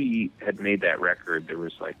once we had made that record, there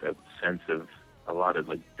was like a sense of a lot of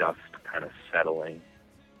like dust kind of settling,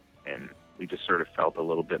 and we just sort of felt a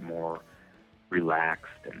little bit more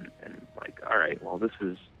relaxed and like, all right, well, this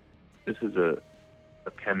is a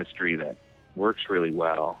chemistry that works really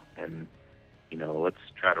well, and let's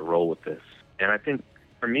try to roll with this. And I think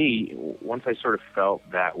for me, once I sort of felt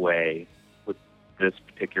that way with this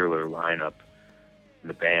particular lineup in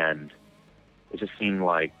the band, it just seemed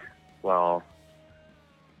like, well,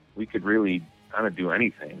 we could really kind of do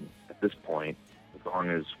anything at this point, as long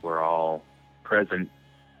as we're all present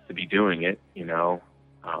to be doing it,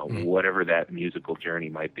 whatever that musical journey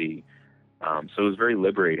might be. So it was very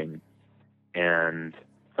liberating. And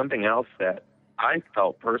something else that I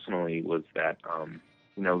felt personally was that,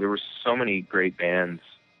 there were so many great bands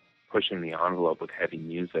pushing the envelope with heavy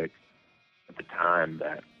music at the time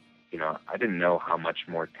that, I didn't know how much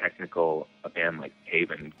more technical a band like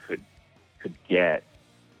Haven could get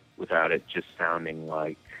without it just sounding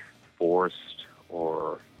like forced,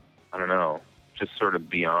 or, I don't know, just sort of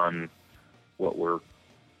beyond what we're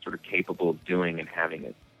sort of capable of doing and having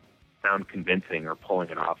it sound convincing or pulling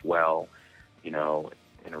it off well, in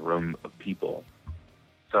a room of people.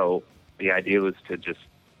 So the idea was to just,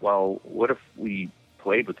 well, what if we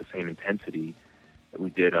played with the same intensity that we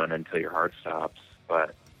did on Until Your Heart Stops,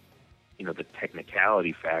 but, the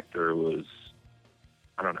technicality factor was,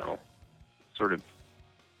 I don't know, sort of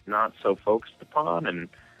not so focused upon, and,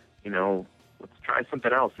 let's try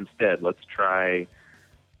something else instead. Let's try,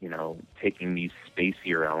 taking these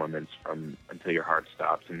spacier elements from Until Your Heart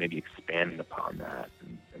Stops and maybe expanding upon that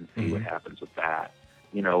and see what happens with that.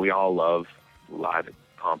 We all love Live at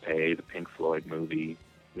Pompeii, the Pink Floyd movie.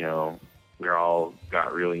 We all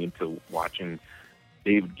got really into watching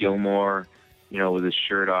David Gilmour, with his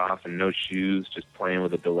shirt off and no shoes, just playing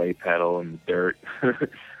with a delay pedal in the dirt.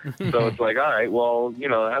 So it's like, all right, well,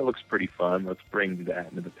 that looks pretty fun. Let's bring that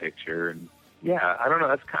into the picture. And yeah, I don't know.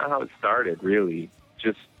 That's kind of how it started, really.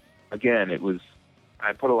 Just, again,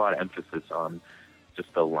 I put a lot of emphasis on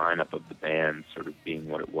just the lineup of the band sort of being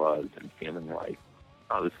what it was and feeling like,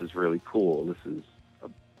 oh, this is really cool. This is a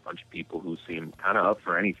bunch of people who seem kind of up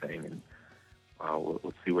for anything, and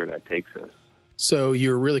let's see where that takes us. So you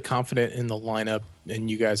were really confident in the lineup, and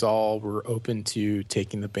you guys all were open to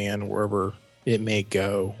taking the band wherever it may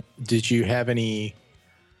go. Did you have any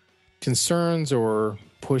concerns or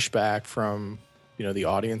pushback from, the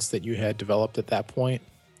audience that you had developed at that point?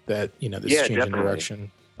 That, this change definitely. in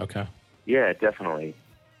direction? Okay. Yeah, definitely.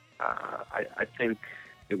 I think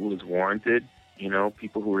it was warranted.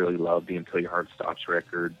 People who really love the Until Your Heart Stops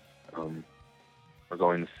record are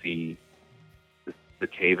going to see the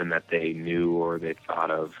Caven that they knew or they thought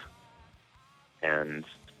of and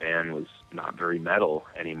the band was not very metal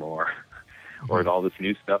anymore, or all this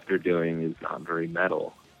new stuff they're doing is not very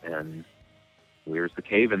metal, and where's the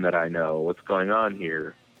Cave-In that I know? What's going on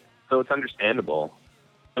here? So it's understandable.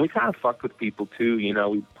 And we kind of fucked with people too, you know,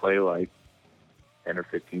 we'd play like 10 or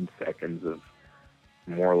 15 seconds of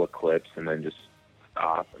Moral Eclipse and then just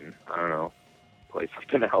stop and, I don't know, play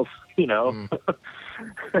something else, you know?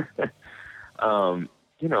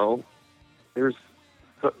 You know, there's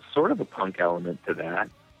sort of a punk element to that.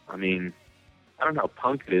 I mean, I don't know how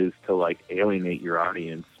punk it is to like alienate your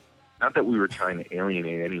audience. Not that we were trying to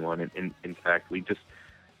alienate anyone. In fact, we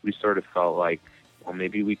sort of felt like, well,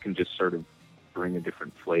 maybe we can just sort of bring a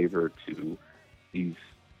different flavor to these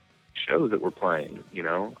shows that we're playing, you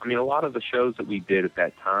know? I mean, a lot of the shows that we did at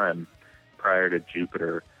that time prior to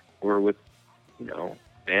Jupiter were with, you know,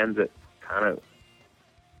 bands that kind of,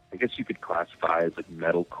 I guess you could classify as like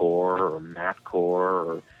metalcore or mathcore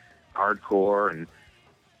or hardcore. And,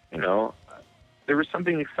 you know, there was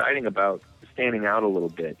something exciting about standing out a little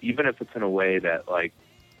bit, even if it's in a way that like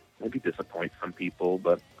maybe disappoints some people,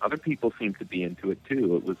 but other people seem to be into it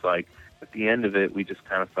too. It was like at the end of it, we just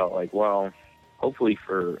kind of felt like, well, hopefully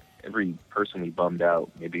for every person we bummed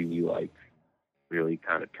out, maybe we like really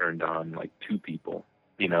kind of turned on like two people,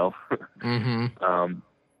 you know? And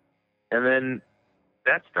then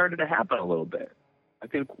that started to happen a little bit. I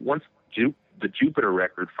think once the Jupiter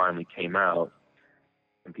record finally came out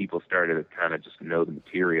and people started to kind of just know the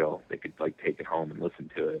material, they could like take it home and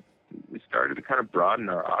listen to it. We started to kind of broaden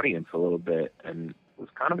our audience a little bit, and it was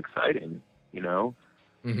kind of exciting, you know?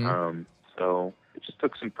 So it just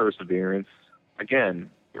took some perseverance. Again,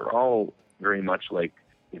 we're all very much like,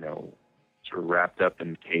 you know, sort of wrapped up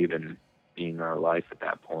in Cave-In being our life at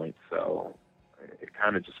that point. So it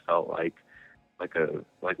kind of just felt like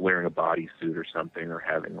wearing a bodysuit or something, or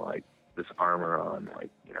having like this armor on, like,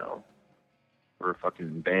 you know, we're a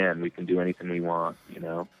fucking band. We can do anything we want, you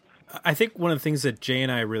know? I think one of the things that Jay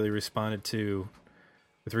and I really responded to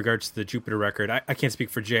with regards to the Jupiter record, I can't speak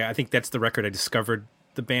for Jay. I think that's the record I discovered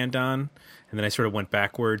the band on, and then I sort of went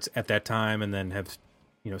backwards at that time and then have,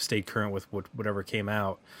 you know, stayed current with whatever came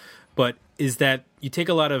out. But is that you take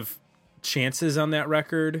a lot of chances on that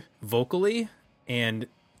record vocally, and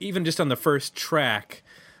even just on the first track,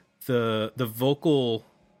 the vocal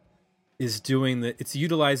is doing it's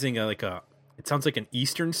utilizing it sounds like an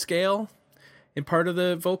Eastern scale in part of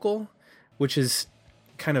the vocal, which is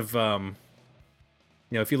kind of, you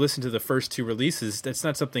know, if you listen to the first two releases, that's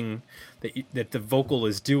not something that the vocal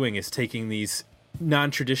is doing, is taking these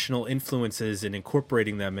non-traditional influences and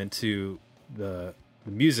incorporating them into the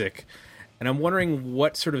music. And I'm wondering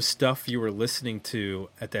what sort of stuff you were listening to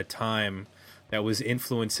at that time that was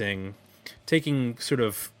influencing, taking sort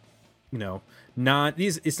of, you know,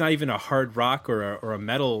 it's not even a hard rock or a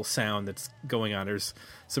metal sound that's going on. There's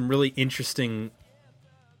some really interesting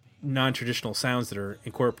non-traditional sounds that are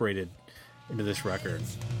incorporated into this record.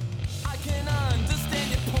 I can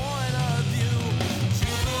understand your point of view.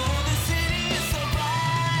 Jupiter, the city is so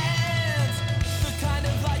bright. The kind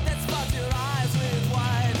of light that spots your eyes with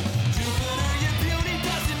white. Jupiter, your beauty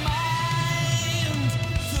doesn't mind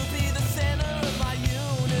to be the center of my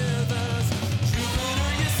universe. Jupiter,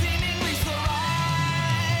 you're seemingly so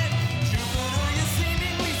right. Jupiter, you're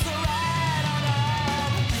seemingly so right on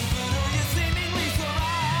up. Jupiter, you're seemingly so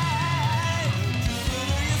right.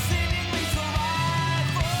 Jupiter, you're seemingly so right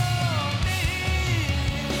for me.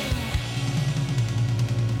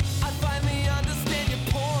 I finally understand your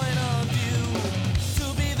point of view. To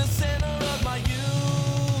be the center of my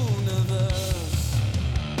universe.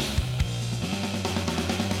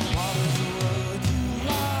 Water's a word you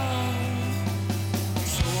love,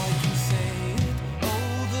 so I can say it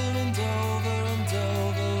over and over and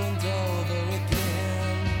over and over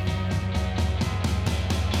again.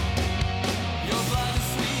 Your blood is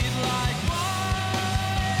sweet like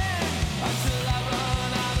wine, until I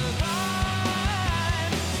run out of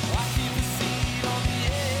rhyme. I keep a seat on the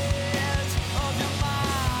edge of your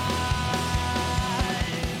mind.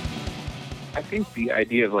 I think the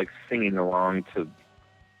idea of like singing along to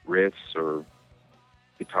riffs or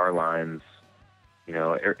guitar lines, you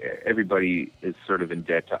know, everybody is sort of in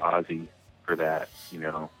debt to Ozzy for that, you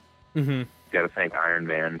know. Mm-hmm. Got to thank Iron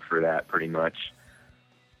Man for that pretty much.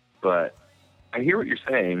 But I hear what you're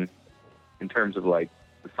saying in terms of like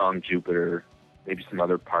the song Jupiter, maybe some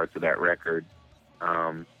other parts of that record.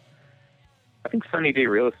 I think Sunny Day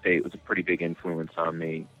Real Estate was a pretty big influence on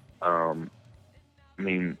me. I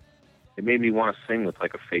mean, it made me want to sing with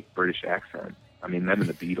like a fake British accent. I mean, them and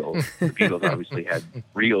the Beatles. The Beatles obviously had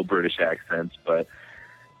real British accents, but,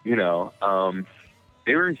 you know,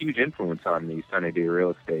 they were a huge influence on me, Sunny Day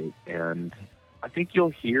Real Estate. And I think you'll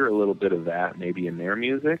hear a little bit of that maybe in their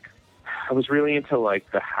music. I was really into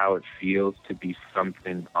like the How It Feels to Be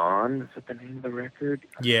Something On. Is that the name of the record?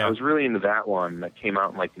 Yeah. I was really into that one that came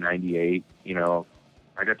out in like 98. You know,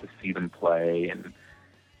 I got to see them play, and,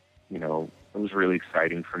 you know, it was really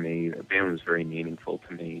exciting for me. The band was very meaningful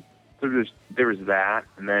to me. So there was that,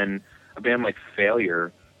 and then a band like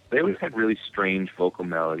Failure, they always had really strange vocal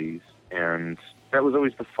melodies, and that was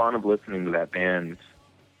always the fun of listening to that band.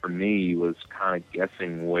 For me, was kind of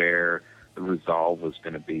guessing where the resolve was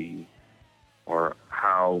going to be, or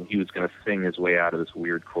how he was going to sing his way out of this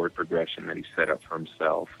weird chord progression that he set up for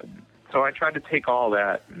himself. And so I tried to take all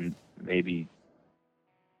that and maybe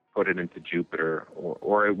put it into Jupiter,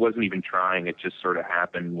 or it wasn't even trying. It just sort of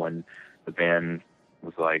happened when the band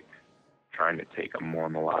was like trying to take a more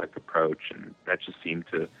melodic approach, and that just seemed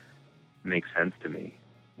to make sense to me,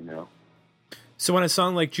 you know. So on a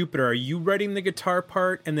song like Jupiter, are you writing the guitar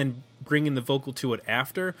part and then bringing the vocal to it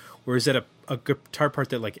after? Or is that a guitar part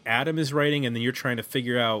that like Adam is writing and then you're trying to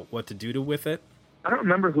figure out what to do with it? I don't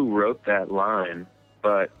remember who wrote that line,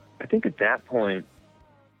 but I think at that point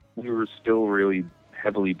we were still really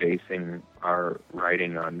heavily basing our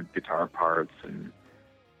writing on guitar parts and,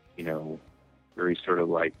 you know, very sort of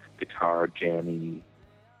like guitar jammy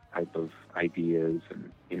type of ideas. And,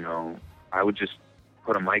 you know, I would just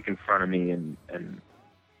put a mic in front of me, and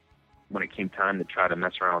when it came time to try to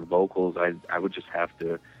mess around with vocals, I would just have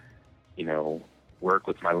to, you know, work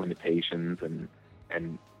with my limitations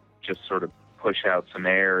and just sort of push out some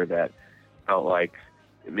air that felt like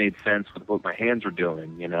it made sense with what my hands were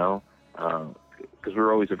doing, you know, because we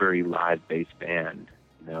were always a very live-based band,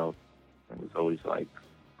 you know. It was always like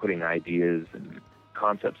putting ideas and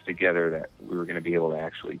concepts together that we were going to be able to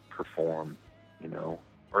actually perform, you know,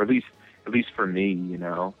 or at least for me, you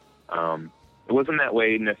know. It wasn't that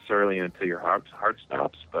way necessarily until Your Heart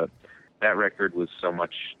Stops, but that record was so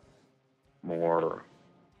much more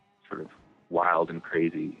sort of wild and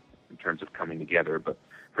crazy in terms of coming together. But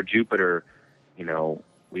for Jupiter, you know,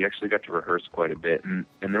 we actually got to rehearse quite a bit, and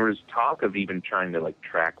there was talk of even trying to like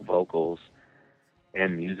track vocals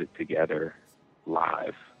and music together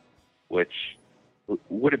live, which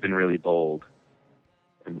would have been really bold.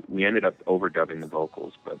 And we ended up overdubbing the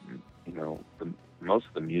vocals, but, you know, most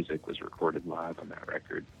of the music was recorded live on that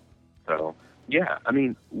record. So, yeah, I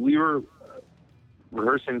mean, we were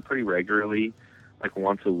rehearsing pretty regularly, like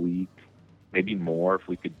once a week, maybe more if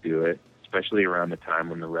we could do it, especially around the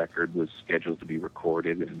time when the record was scheduled to be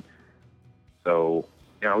recorded. And so,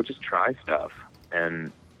 you know, I would just try stuff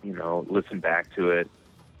and, you know, listen back to it.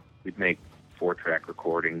 We'd make 4-track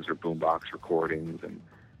recordings or boombox recordings and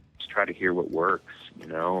just try to hear what works, you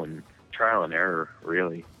know, and trial and error,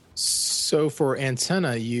 really. So for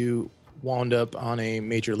Antenna, you wound up on a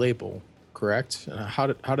major label, correct? How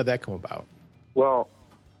did that come about? Well,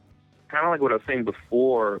 kind of like what I was saying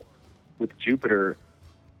before with Jupiter,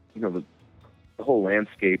 you know, the whole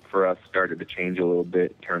landscape for us started to change a little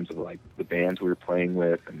bit in terms of like the bands we were playing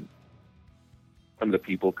with and some of the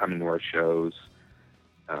people coming to our shows,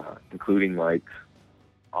 including like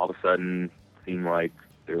all of a sudden seemed like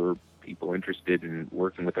there were people interested in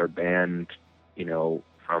working with our band, you know,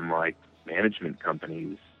 from like management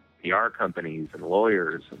companies, PR companies, and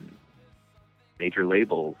lawyers and major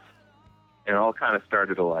labels. And it all kind of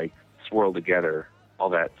started to like swirl together, all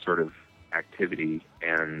that sort of activity.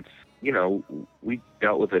 And, you know, we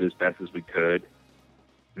dealt with it as best as we could.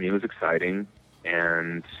 I mean, it was exciting,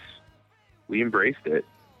 and we embraced it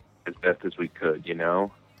as best as we could, you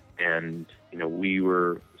know. And, you know, we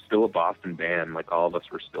were still a Boston band, like all of us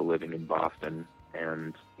were still living in Boston.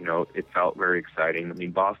 And, you know, it felt very exciting. I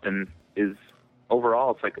mean, Boston is,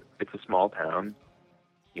 overall, it's a small town.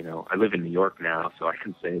 You know, I live in New York now, so I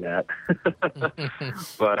can say that.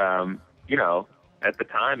 But, you know, at the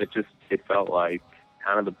time, it felt like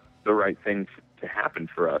kind of the right thing to happen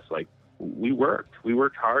for us. Like, we worked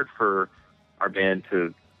hard for our band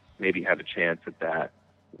to maybe have a chance at that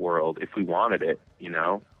world if we wanted it, you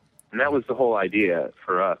know? And that was the whole idea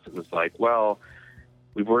for us. It was like, well,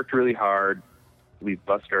 we've worked really hard. We've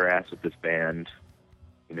busted our ass with this band.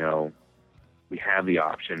 You know, we have the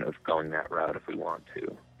option of going that route if we want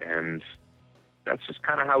to. And that's just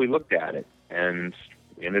kind of how we looked at it. And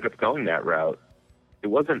we ended up going that route. It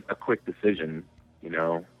wasn't a quick decision, you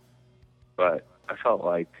know, but I felt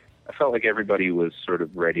like everybody was sort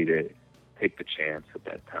of ready to take the chance at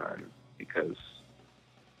that time because,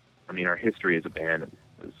 I mean, our history as a band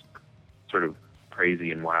is sort of crazy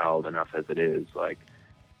and wild enough as it is. Like,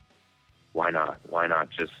 why not? Why not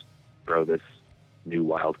just throw this new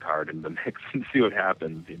wild card in the mix and see what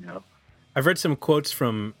happens, you know? I've read some quotes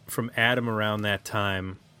from Adam around that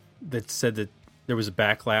time that said that there was a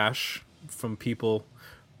backlash from people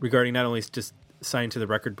regarding not only just signing to the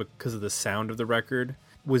record, but because of the sound of the record.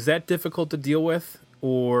 Was that difficult to deal with,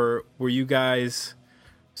 or were you guys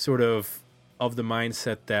sort of the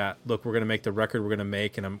mindset that, look, we're going to make the record we're going to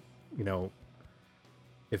make, and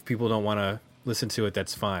if people don't want to listen to it,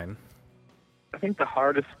 that's fine? I think the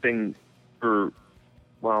hardest thing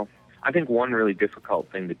I think one really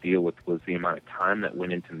difficult thing to deal with was the amount of time that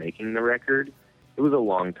went into making the record. It was a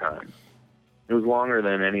long time. It was longer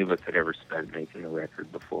than any of us had ever spent making a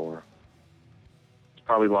record before. It's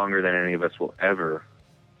probably longer than any of us will ever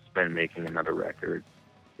spend making another record.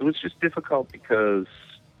 It was just difficult because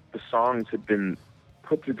the songs had been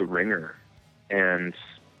put through the ringer, and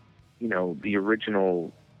the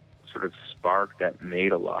original sort of spark that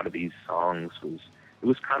made a lot of these songs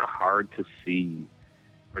was kind of hard to see.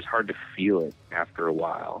 It was hard to feel it after a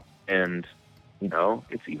while. And,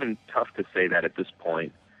 it's even tough to say that at this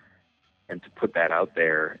point and to put that out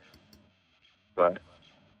there. But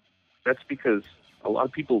that's because a lot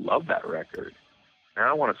of people love that record. And I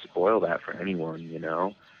don't want to spoil that for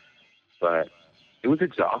anyone, But it was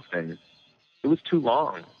exhausting. It was too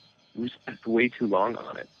long. We spent way too long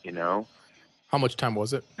on it, How much time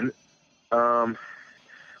was it? And,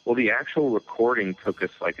 well, the actual recording took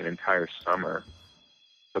us like an entire summer.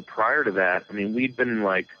 But prior to that, we'd been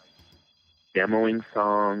like demoing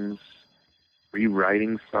songs,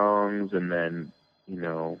 rewriting songs, and then,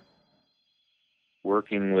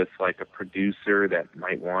 working with like a producer that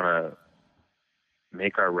might want to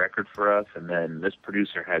make our record for us. And then this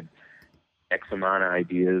producer had X amount of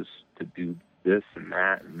ideas to do this and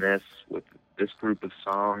that and this with this group of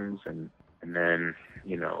songs. And then,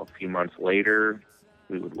 a few months later,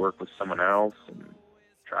 we would work with someone else and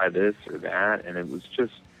try this or that. And it was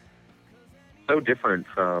just so different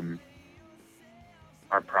from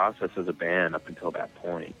our process as a band up until that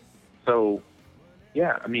point. So,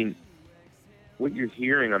 yeah, what you're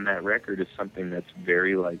hearing on that record is something that's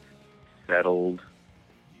very, like, settled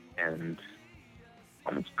and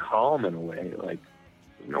almost calm in a way. Like,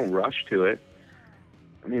 there's no rush to it.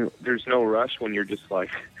 There's no rush when you're just like,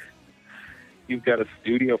 you've got a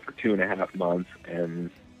studio for 2.5 months, and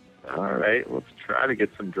all right, let's try to get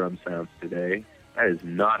some drum sounds today. That is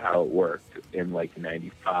not how it worked in like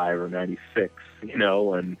 95 or 96,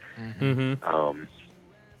 and,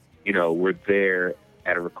 we're there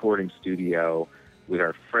at a recording studio with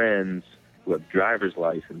our friends who have driver's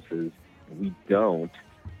licenses, and we don't.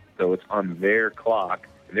 So it's on their clock,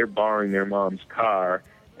 and they're borrowing their mom's car,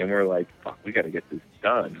 and we're like, fuck, we got to get this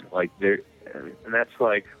done. Like, and that's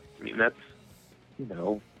like, that's,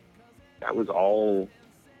 that was all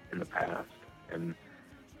in the past. And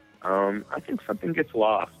I think something gets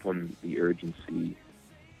lost when the urgency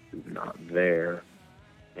is not there.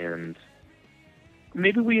 And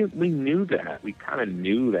maybe we knew that. We kind of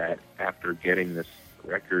knew that after getting this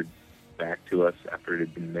record back to us after it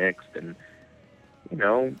had been mixed. And,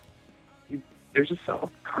 there's a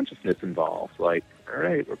self-consciousness involved. Like, all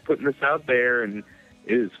right, we're putting this out there, and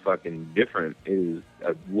it is fucking different. It is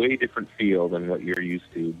a way different feel than what you're used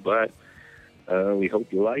to. But we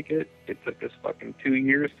hope you like it. It took us fucking 2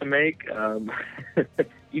 years to make.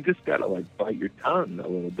 You just gotta, like, bite your tongue a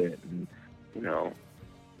little bit. And,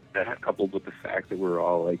 that coupled with the fact that we're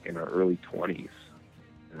all, like, in our early 20s,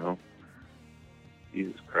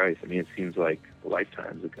 Jesus Christ. It seems like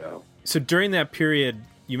lifetimes ago. So during that period,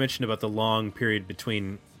 you mentioned about the long period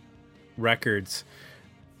between records.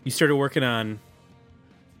 You started working on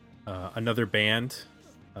another band.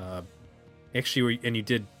 Actually, and you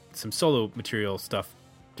did some solo material stuff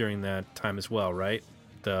during that time as well, right?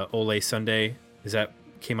 The Ole Sunday,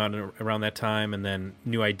 came out around that time, and then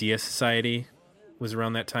New Idea Society was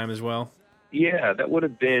around that time as well? Yeah, that would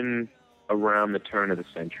have been around the turn of the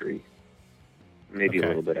century. Maybe a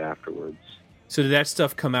little bit afterwards. So did that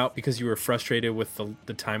stuff come out because you were frustrated with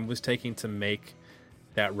the time it was taking to make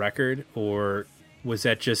that record? Or was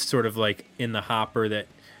that just sort of like in the hopper that,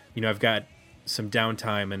 I've got some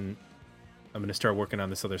downtime and I'm going to start working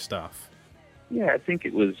on this other stuff? Yeah, I think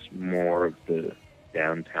it was more of the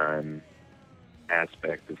downtime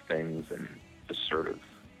aspect of things, and just sort of,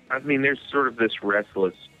 there's sort of this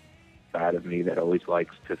restless side of me that always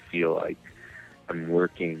likes to feel like I'm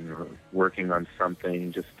working on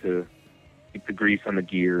something just to keep the grease on the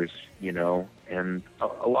gears, and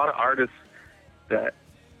a lot of artists that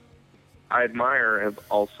I admire have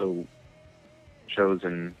also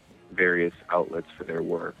chosen various outlets for their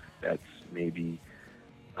work that's maybe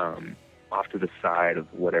off to the side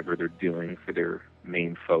of whatever they're doing for their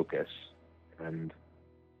main focus. And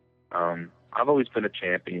I've always been a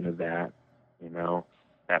champion of that,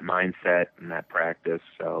 that mindset and that practice.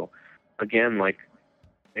 So again, like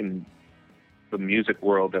in the music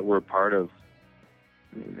world that we're a part of,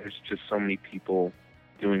 I mean, there's just so many people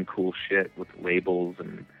doing cool shit with labels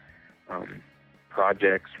and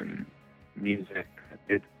projects and music.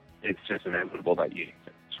 It's just inevitable that you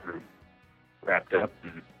get sort of wrapped up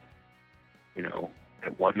in, you know,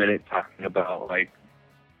 at 1 minute talking about like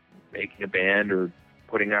making a band or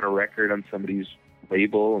putting out a record on somebody's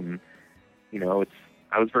label, and you know,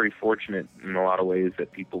 I was very fortunate in a lot of ways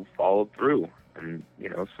that people followed through, and you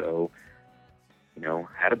know, so you know,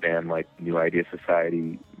 had a band like New Idea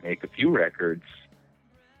Society make a few records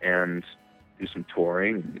and do some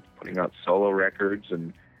touring and putting out solo records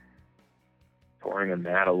and touring on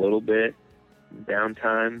that a little bit,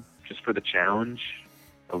 downtime, just for the challenge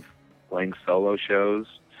of playing solo shows,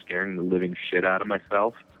 scaring the living shit out of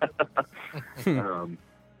myself.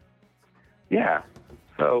 Yeah,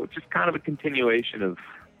 so just kind of a continuation of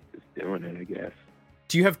just doing it, I guess.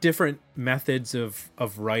 Do you have different methods of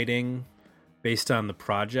writing based on the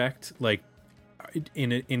project? Like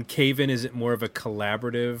in Cave-In, is it more of a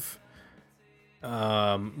collaborative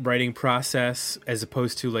writing process as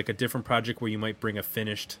opposed to like a different project where you might bring a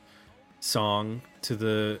finished song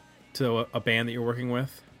to a band that you're working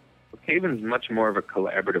with? Well, Cave-In's much more of a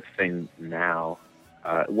collaborative thing now.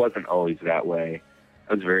 It wasn't always that way.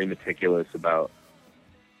 I was very meticulous about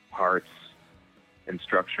parts and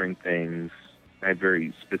structuring things. I had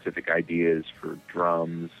very specific ideas for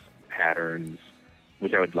drums, patterns,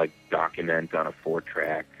 which I would like document on a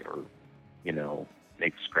 4-track or, you know,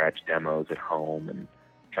 make scratch demos at home and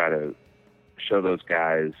try to show those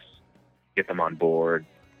guys, get them on board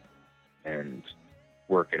and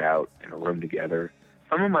work it out in a room together.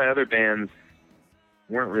 Some of my other bands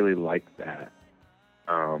weren't really like that.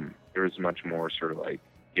 There was much more sort of like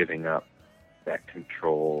giving up that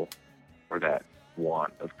control or that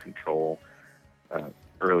want of control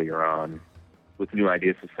earlier on. With New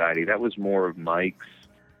Idea Society, that was more of Mike's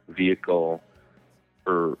vehicle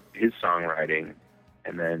for his songwriting,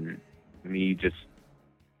 and then me just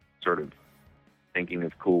sort of thinking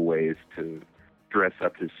of cool ways to dress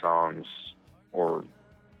up his songs or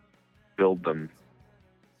build them,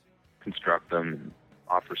 construct them, and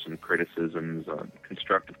offer some criticisms,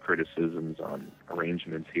 constructive criticisms on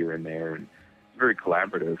arrangements here and there. And it's very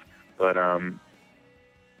collaborative. But,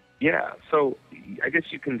 yeah, so I guess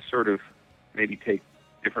you can sort of maybe take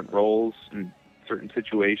different roles in certain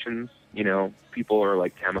situations. You know, people are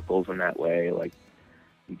like chemicals in that way. Like,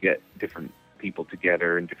 you get different people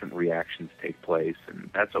together and different reactions take place, and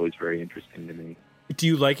that's always very interesting to me. Do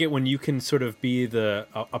you like it when you can sort of be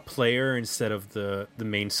a player instead of the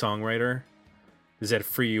main songwriter? Does that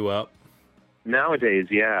free you up? Nowadays,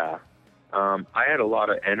 yeah. I had a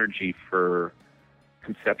lot of energy for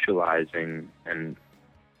conceptualizing and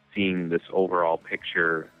seeing this overall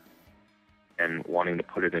picture and wanting to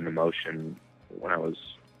put it into motion when I was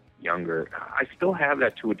younger. I still have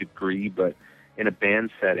that to a degree, but in a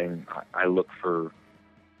band setting, I look for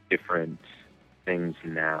different things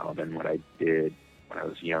now than what I did when I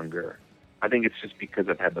was younger. I think it's just because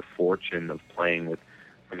I've had the fortune of playing with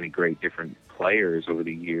so many great different players over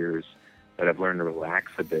the years that I've learned to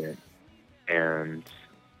relax a bit. And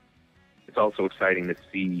it's also exciting to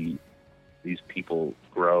see these people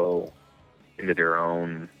grow into their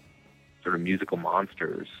own sort of musical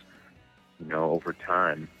monsters, you know, over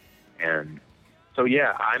time. And so,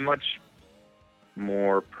 yeah, I much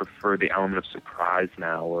more prefer the element of surprise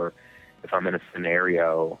now, or if I'm in a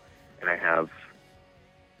scenario and I have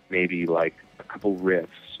maybe like a couple riffs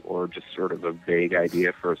or just sort of a vague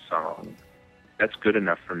idea for a song, that's good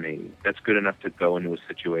enough for me. That's good enough to go into a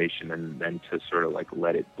situation and then to sort of like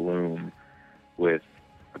let it bloom with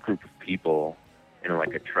a group of people in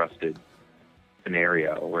like a trusted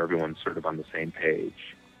scenario where everyone's sort of on the same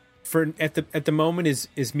page. At the moment, is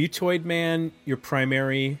Mutoid Man your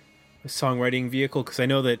primary songwriting vehicle? Because I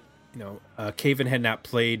know that, you know, Cave-In had not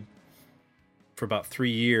played for about 3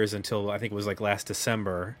 years until I think it was like last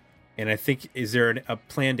December. And I think, is there a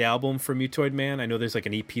planned album for Mutoid Man? I know there's like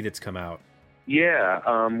an EP that's come out.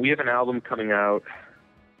 Yeah, we have an album coming out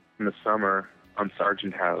in the summer on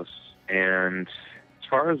Sargent House. And as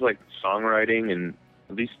far as like songwriting, and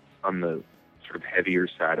at least on the sort of heavier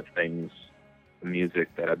side of things, the music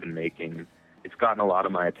that I've been making, it's gotten a lot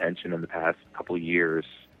of my attention in the past couple of years.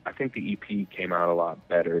 I think the EP came out a lot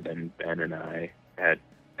better than Ben and I had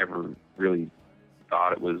ever really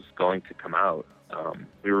thought it was going to come out.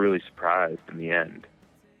 We were really surprised in the end.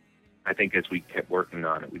 I think as we kept working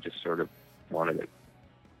on it, we just sort of wanted to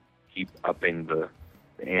keep upping the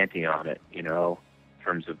ante on it, you know, in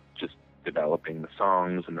terms of just developing the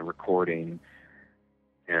songs and the recording,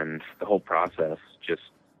 and the whole process just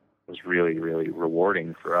was really, really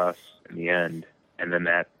rewarding for us in the end. And then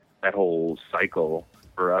that whole cycle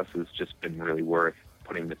for us has just been really worth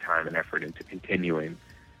putting the time and effort into continuing.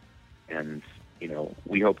 And, you know,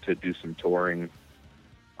 we hope to do some touring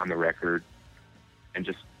on the record and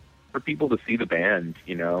just for people to see the band,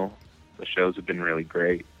 you know. The shows have been really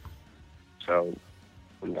great. So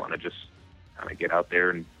we want to just kind of get out there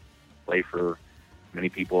and play for many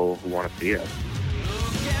people who want to see us.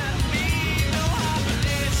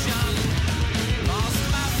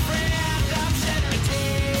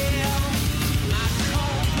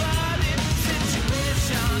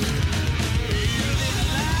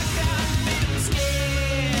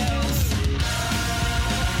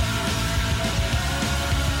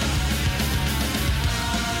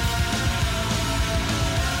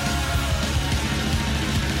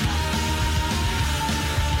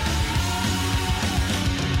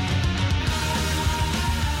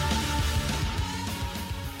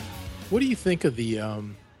 What do you think of the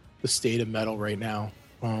state of metal right now?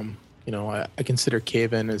 You know, I consider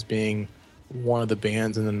Cave In as being one of the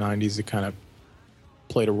bands in the 90s that kind of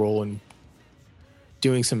played a role in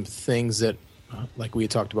doing some things that, like we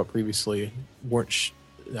had talked about previously, I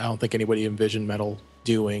don't think anybody envisioned metal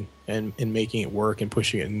doing, and making it work and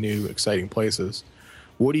pushing it in new, exciting places.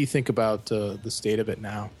 What do you think about the state of it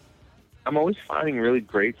now? I'm always finding really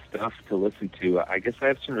great stuff to listen to. I guess I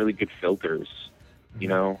have some really good filters, you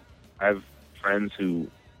know. I have friends who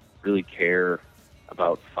really care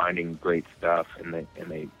about finding great stuff, and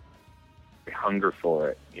they hunger for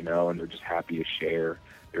it, you know, and they're just happy to share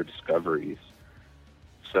their discoveries.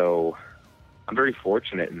 So I'm very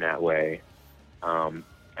fortunate in that way.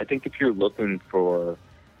 I think if you're looking for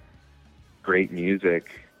great music,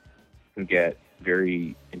 it can get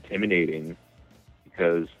very intimidating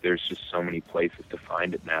because there's just so many places to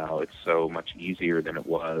find it now. It's so much easier than it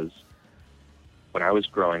was when I was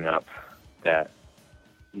growing up, that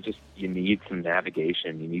you need some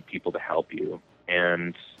navigation. You need people to help you.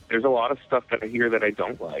 And there's a lot of stuff that I hear that I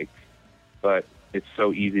don't like, but it's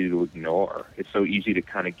so easy to ignore. It's so easy to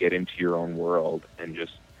kind of get into your own world and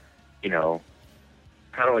just, you know,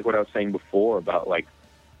 kind of like what I was saying before about like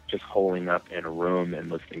just holding up in a room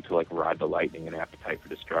and listening to like Ride the Lightning and Appetite for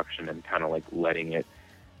Destruction and kind of like letting it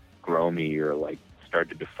grow me or like start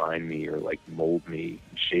to define me or like mold me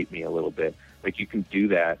and shape me a little bit. Like you can do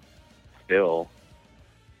that still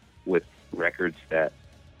with records that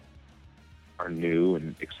are new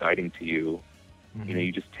and exciting to you. Mm-hmm. You know,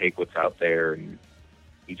 you just take what's out there and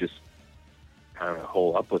you just kind of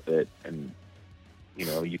hole up with it, and you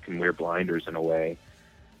know, you can wear blinders in a way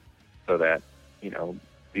so that, you know,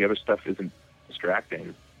 the other stuff isn't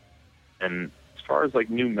distracting. And as far as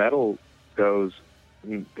like new metal goes, I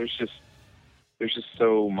mean, there's just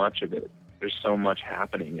so much of it. There's so much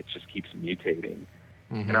happening. It just keeps mutating.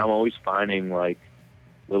 Mm-hmm. And I'm always finding like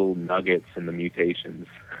little nuggets in the mutations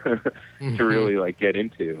mm-hmm. to really like get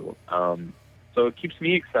into. So it keeps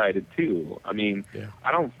me excited too. I mean, yeah.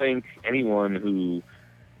 I don't think anyone who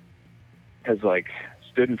has like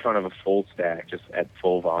stood in front of a full stack just at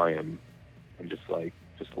full volume and just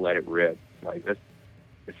let it rip, like that's,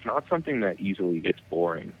 it's not something that easily gets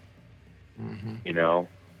boring. Mm-hmm. You know?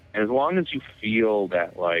 And as long as you feel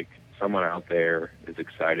that like someone out there is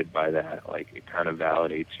excited by that, like it kind of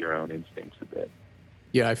validates your own instincts a bit.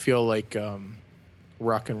 Yeah, I feel like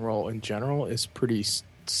rock and roll in general is pretty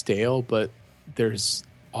stale, but there's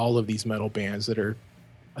all of these metal bands that are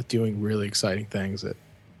doing really exciting things that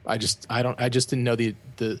I just didn't know the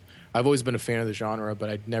I've always been a fan of the genre, but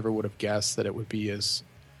I never would have guessed that it would be as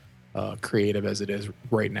creative as it is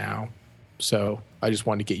right now. So I just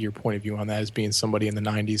wanted to get your point of view on that as being somebody in the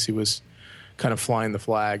 90s who was kind of flying the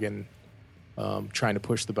flag and trying to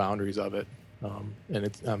push the boundaries of it.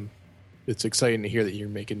 And it's exciting to hear that you're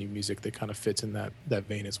making new music that kind of fits in that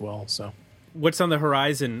vein as well. So what's on the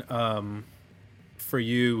horizon for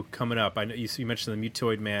you coming up? I know you mentioned the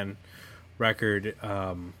Mutoid Man record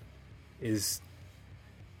is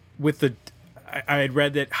with the I had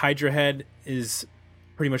read that Hydra Head is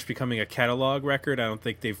pretty much becoming a catalog record. I don't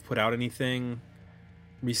think they've put out anything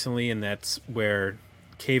recently, and that's where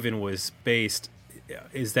Cave In was based.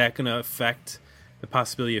 Is that going to affect the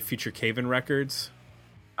possibility of future Cave In records?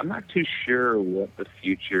 I'm not too sure what the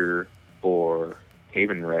future for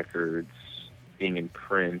Cave In records being in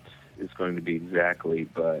print is going to be exactly,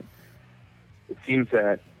 but it seems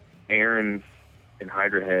that Aaron and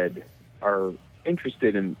Hydra Head are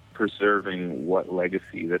interested in preserving what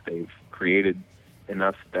legacy that they've created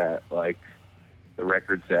enough that like the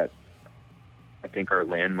records that I think are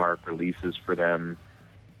landmark releases for them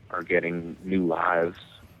are getting new lives.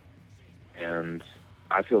 And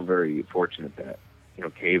I feel very fortunate that,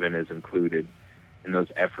 Caven is included in those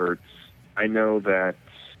efforts. I know that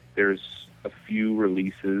there's a few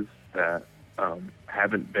releases that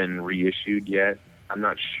haven't been reissued yet. I'm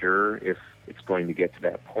not sure if it's going to get to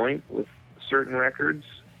that point with certain records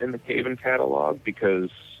in the Caven catalog, because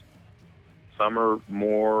some are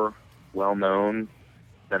more well-known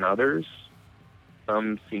than others.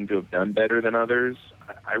 Some seem to have done better than others.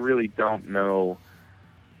 I really don't know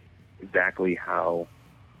exactly how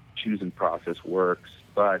choosing process works,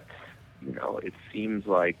 but it seems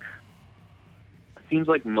like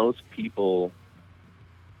most people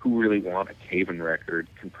who really want a Caven record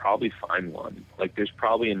can probably find one. Like, there's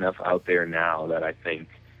probably enough out there now that I think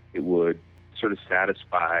it would sort of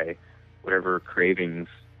satisfy whatever cravings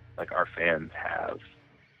like our fans have.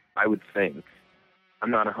 I would think. I'm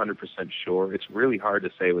not 100% sure. It's really hard to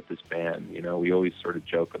say with this band. We always sort of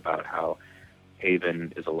joke about how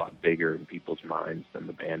Haven is a lot bigger in people's minds than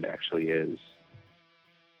the band actually is.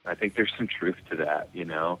 I think there's some truth to that,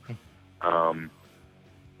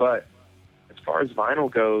 But as far as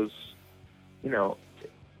vinyl goes, I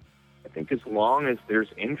think as long as there's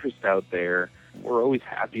interest out there, we're always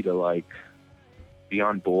happy to be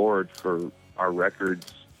on board for our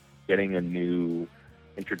records getting a new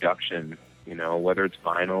introduction, whether it's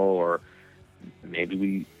vinyl or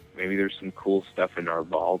maybe there's some cool stuff in our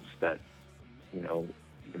vaults that,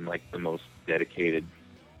 even the most dedicated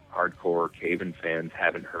hardcore Caven fans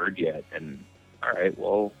haven't heard yet. And all right,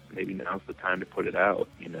 well, maybe now's the time to put it out,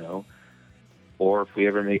 Or if we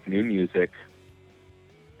ever make new music,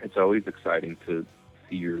 it's always exciting to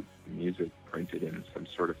see your music printed in some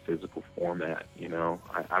sort of physical format,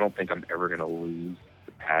 I don't think I'm ever going to lose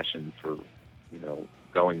the passion for,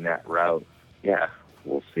 going that route. Yeah,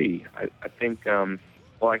 we'll see. I think,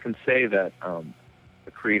 I can say that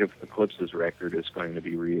the Creative Eclipses record is going to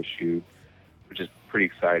be reissued, which is pretty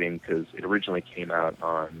exciting because it originally came out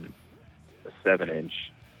on a 7-inch,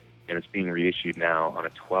 and it's being reissued now on a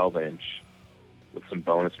 12-inch with some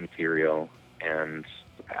bonus material, and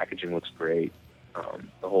the packaging looks great.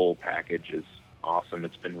 The whole package is awesome.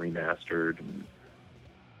 It's been remastered, and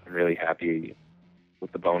I'm really happy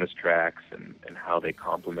with the bonus tracks and how they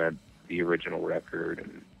complement the original record,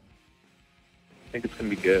 and I think it's going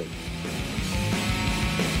to be good.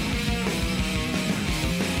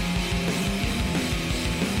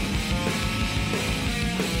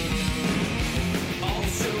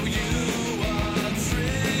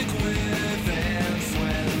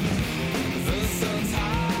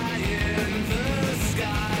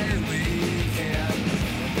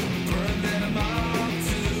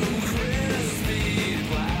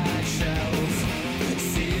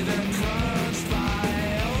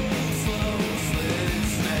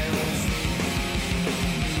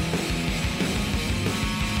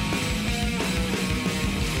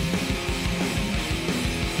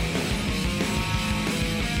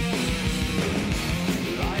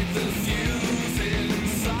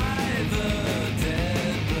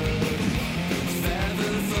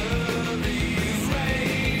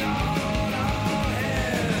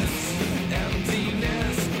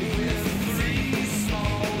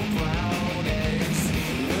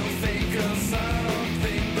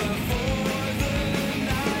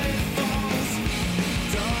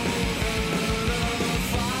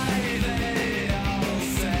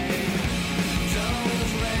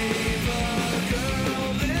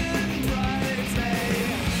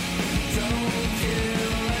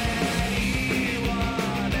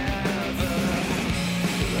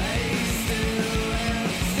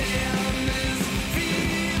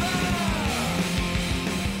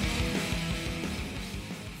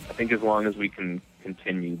 I think as long as we can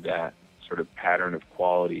continue that sort of pattern of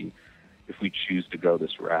quality, if we choose to go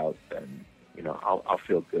this route, then I'll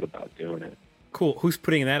feel good about doing it. Cool. Who's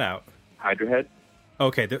putting that out? Hydra Head.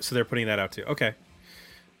 Okay, so they're putting that out too. Okay,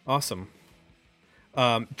 awesome.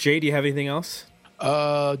 Jay, do you have anything else?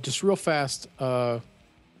 Just real fast.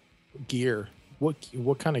 Gear.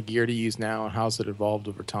 What kind of gear do you use now, and how's it evolved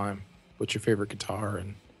over time? What's your favorite guitar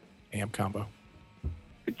and amp combo?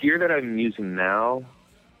 The gear that I'm using now,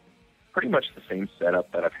 pretty much the same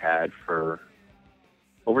setup that I've had for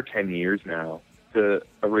over 10 years now. The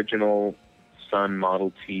original Sun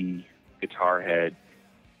Model T guitar head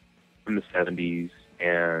from the 70s,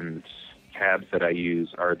 and cabs that I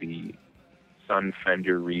use are the Sun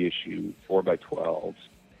Fender reissue 4x12s.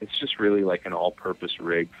 It's just really like an all-purpose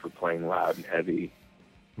rig for playing loud and heavy,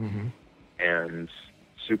 and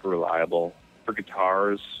super reliable. For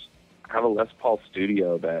guitars, I have a Les Paul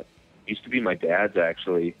Studio that used to be my dad's,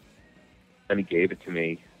 actually. Then he gave it to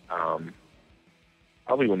me.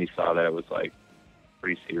 Probably when he saw that I was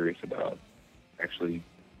pretty serious about actually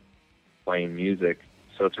playing music.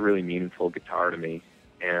 So it's a really meaningful guitar to me.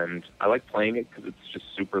 And I like playing it because it's just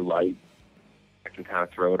super light. I can kind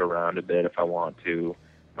of throw it around a bit if I want to.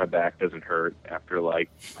 My back doesn't hurt after, like,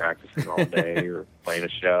 practicing all day or playing a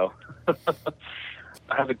show.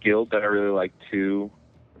 I have a Guild that I really like, too.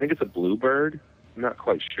 I think it's a Bluebird. I'm not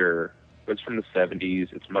quite sure. But it's from the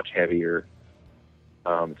 70s. It's much heavier.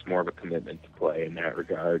 It's more of a commitment to play in that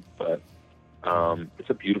regard. But it's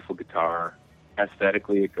a beautiful guitar.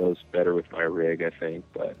 Aesthetically, it goes better with my rig, I think.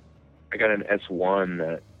 But I got an S1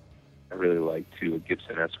 that I really like, too, a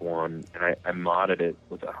Gibson S1. And I modded it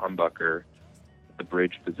with a humbucker at the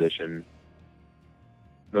bridge position.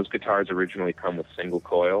 Those guitars originally come with single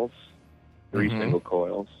coils, 3 single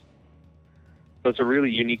coils. So it's a really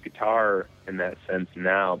unique guitar in that sense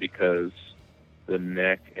now because the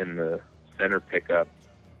neck and the center pickup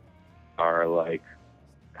are like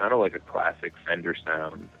kind of like a classic Fender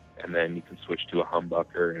sound, and then you can switch to a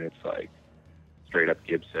humbucker and it's like straight up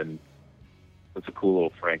Gibson. It's a cool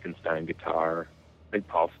little Frankenstein guitar. I think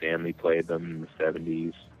Paul Stanley played them in the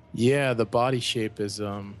 70s. Yeah, the body shape is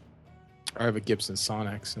I have a Gibson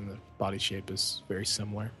Sonics and the body shape is very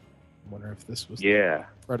similar. I wonder if this was the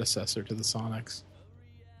predecessor to the Sonics.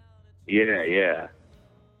 Yeah.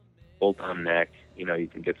 Bolt-on neck. You know, you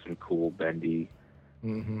can get some cool bendy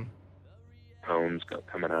tones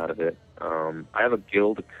coming out of it. I have a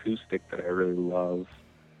Guild acoustic that I really love.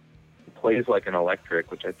 It plays like an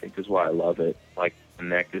electric, which I think is why I love it. Like, the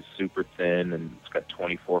neck is super thin and it's got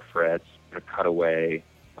 24 frets and a cutaway.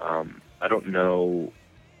 I don't know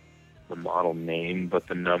the model name, but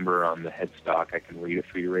the number on the headstock, I can read it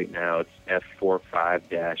for you right now. It's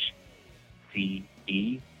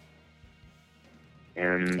F45-CE.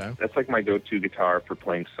 And that's like my go-to guitar for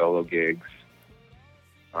playing solo gigs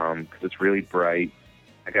because it's really bright.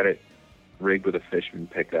 I got it rigged with a Fishman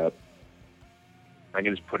pickup. I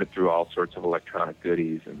can just put it through all sorts of electronic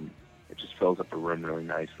goodies, and it just fills up a room really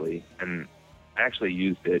nicely. And I actually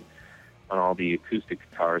used it on all the acoustic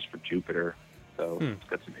guitars for Jupiter, so it's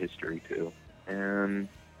got some history too. And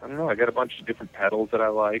I don't know, I got a bunch of different pedals that I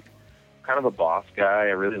like. Kind of a Boss guy.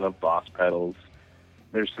 I really love Boss pedals.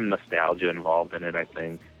 There's some nostalgia involved in it, I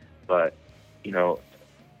think. But, you know,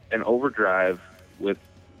 an overdrive with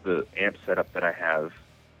the amp setup that I have,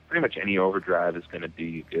 pretty much any overdrive is going to do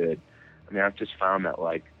you good. I mean, I've just found that,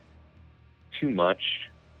 like, too much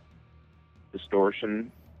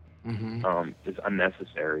distortion is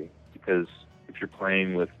unnecessary. Because if you're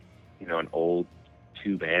playing with, you know, an old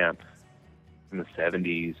tube amp from the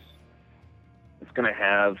 70s, it's going to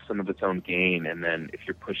have some of its own gain, and then if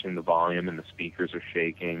you're pushing the volume and the speakers are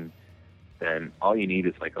shaking, then all you need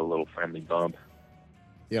is like a little friendly bump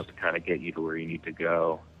just to kind of get you to where you need to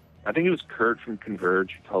go. I think it was Kurt from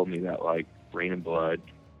Converge who told me that, like, Rain and Blood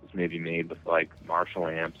was maybe made with, like, Marshall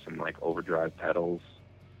amps and, like, overdrive pedals.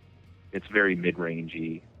 It's very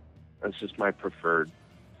mid-rangey. That's just my preferred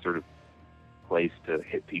sort of place to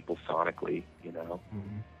hit people sonically, you know?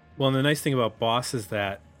 Well, and the nice thing about Boss is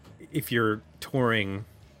that if you're touring,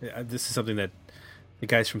 this is something that the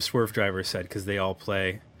guys from Swerve Driver said, because they all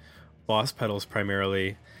play Boss pedals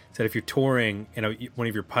primarily, said if you're touring and one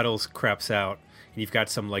of your pedals craps out and you've got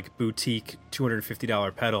some like boutique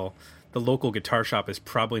 $250 pedal, the local guitar shop is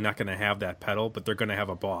probably not going to have that pedal, but they're going to have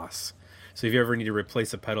a Boss. So if you ever need to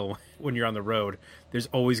replace a pedal when you're on the road, there's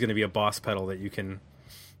always going to be a Boss pedal that you can,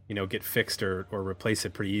 you know, get fixed or replace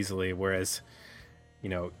it pretty easily. Whereas, you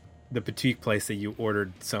know, the boutique place that you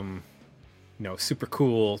ordered some, you know, super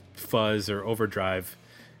cool fuzz or overdrive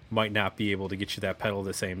might not be able to get you that pedal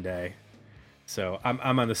the same day. So I'm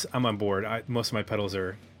on board. Most of my pedals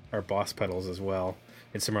are Boss pedals as well,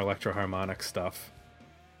 and some electro-harmonic stuff.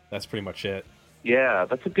 That's pretty much it. Yeah,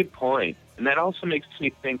 that's a good point. And that also makes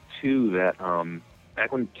me think too that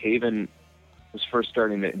back when Caven was first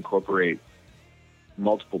starting to incorporate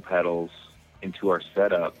multiple pedals into our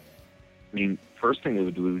setup, I mean, first thing we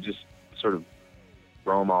would do, we would just sort of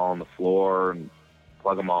throw them all on the floor and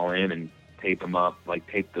plug them all in and tape them up, like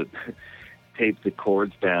tape the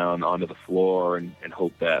cords down onto the floor and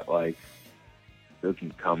hope that, like, it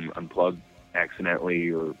doesn't come unplugged accidentally,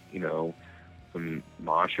 or, you know, some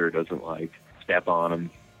mosher doesn't, like, step on them,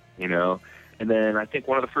 you know. And then I think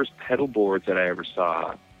one of the first pedal boards that I ever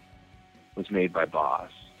saw was made by Boss.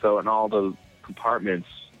 So, and all the compartments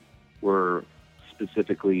were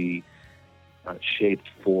specifically shaped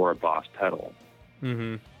for a Boss pedal.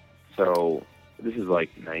 So this is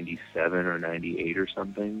like 97 or 98 or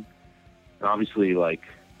something. And obviously, like,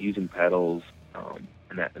 using pedals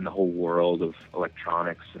and the whole world of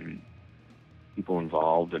electronics and people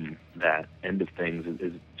involved in that end of things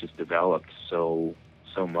is just developed so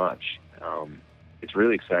much. it's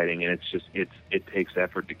really exciting, and it takes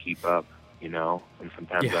effort to keep up, you know. And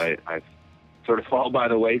sometimes I sort of fall by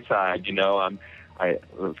the wayside, you know.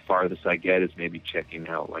 The farthest I get is maybe checking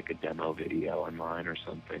out like a demo video online or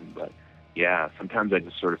something. But yeah, sometimes I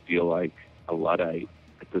just sort of feel like a Luddite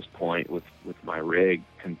at this point with my rig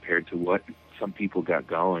compared to what some people got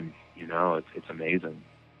going. You know, it's amazing.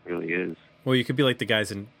 It really is. Well, you could be like the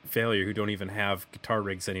guys in Failure who don't even have guitar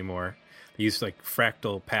rigs anymore. They use like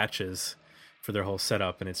fractal patches for their whole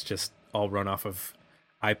setup, and it's just all run off of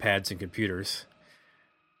iPads and computers.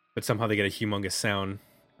 But somehow they get a humongous sound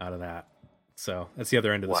out of that. So that's the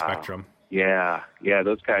other end of the spectrum. Yeah,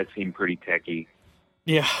 those guys seem pretty techy.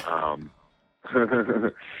 Yeah.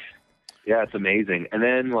 Yeah, it's amazing. And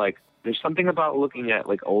then, like, there's something about looking at,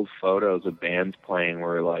 like, old photos of bands playing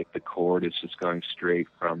where, like, the chord is just going straight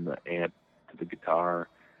from the amp to the guitar.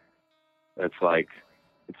 That's, like,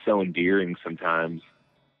 it's so endearing sometimes.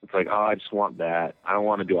 It's like, oh, I just want that. I don't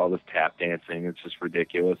want to do all this tap dancing. It's just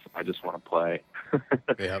ridiculous. I just want to play.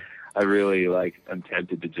 Yep. I really, like, I'm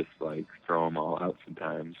tempted to just, like, throw them all out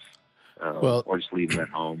sometimes. Or just leave them at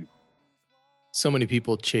home. So many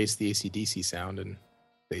people chase the AC/DC sound, and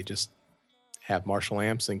they just have Marshall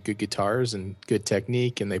amps and good guitars and good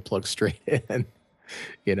technique, and they plug straight in,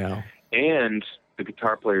 you know. And the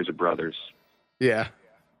guitar players are brothers. Yeah.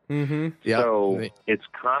 Mm-hmm. Yeah. So it's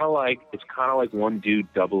kind of like one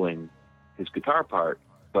dude doubling his guitar part,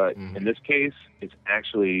 but in this case, it's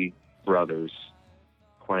actually brothers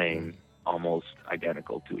playing almost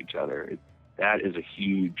identical to each other. That is a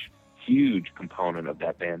huge, huge component of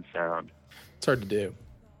that band's sound. It's hard to do.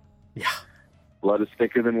 Yeah. Blood is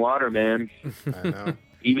thicker than water, man. I know.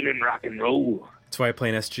 Even in rock and roll. That's why I play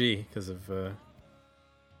an SG, because of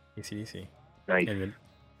AC/DC. Nice.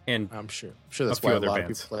 And I'm sure that's few why a other lot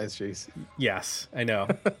bands. of people play SGs. Yes, I know.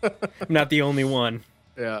 I'm not the only one.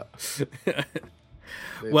 Yeah.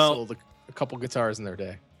 They Well- sold a couple guitars in their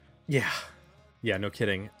day. Yeah. Yeah, no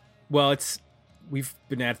kidding. Well, we've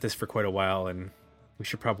been at this for quite a while, and we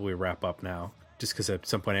should probably wrap up now, just because at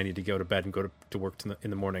some point I need to go to bed and go to work in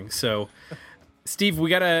the morning. So, Steve, we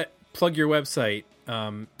got to plug your website.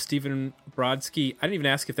 Stephen Brodsky. I didn't even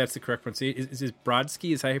ask if that's the correct pronunciation. Is it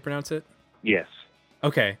Brodsky? Is that how you pronounce it? Yes.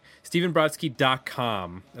 Okay.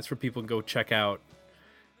 StephenBrodsky.com. That's where people can go check out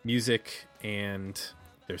music, and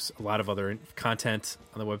there's a lot of other content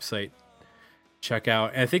on the website. Check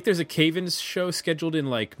out. And I think there's a Cave-In show scheduled in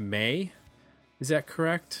like May. Is that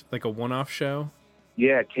correct? Like a one-off show?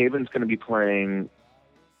 Yeah, Caven's going to be playing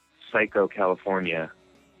Psycho, California,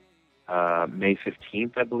 May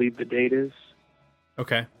 15th, I believe the date is.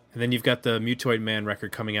 Okay. And then you've got the Mutoid Man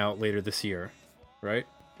record coming out later this year, right?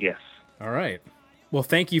 Yes. All right. Well,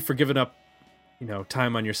 thank you for giving up,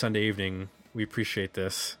 time on your Sunday evening. We appreciate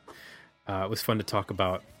this. It was fun to talk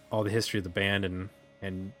about all the history of the band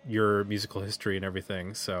and your musical history and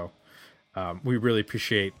everything. So we really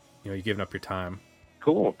appreciate you giving up your time.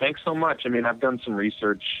 Cool. Thanks so much. I mean, I've done some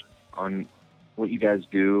research on what you guys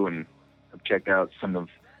do, and I've checked out some of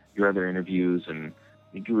your other interviews, and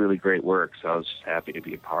you do really great work. So I was just happy to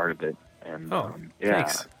be a part of it. And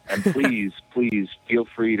thanks. And please feel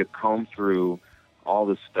free to comb through all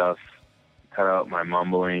this stuff, cut out my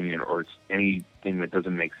mumbling or anything that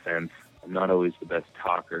doesn't make sense. I'm not always the best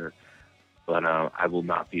talker, but I will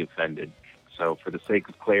not be offended. So for the sake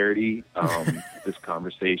of clarity, this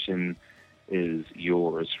conversation is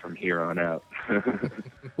yours from here on out.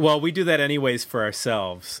 Well, we do that anyways for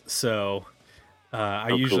ourselves. So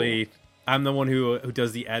Cool. I'm the one who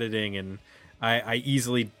does the editing, and I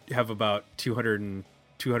easily have about 200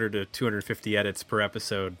 to 250 edits per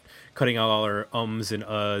episode, cutting out all our ums and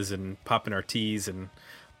uhs and popping our t's and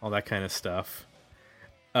all that kind of stuff.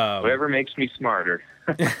 Whatever makes me smarter.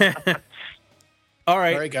 All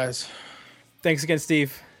right. All right, guys. Thanks again,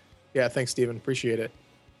 Steve. Yeah, thanks, Steven. Appreciate it.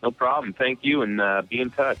 No problem. Thank you, and be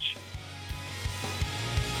in touch.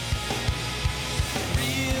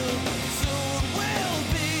 Real soon will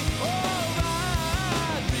be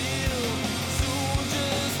alright. Real soon,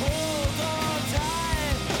 just hold on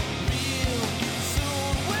tight. Real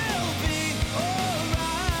soon will be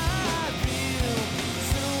alright. Real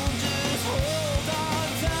soon, just hold on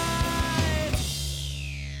tight.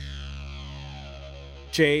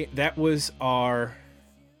 Jay, that was our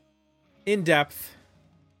in-depth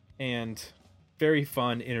and very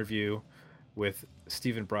fun interview with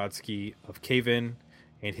Stephen Brodsky of Cave-In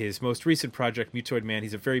and his most recent project, Mutoid Man.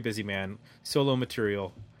 He's a very busy man, solo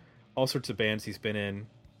material, all sorts of bands he's been in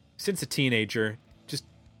since a teenager, just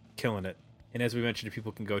killing it. And as we mentioned,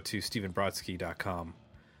 people can go to StephenBrodsky.com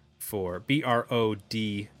for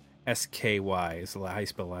Brodsky is how you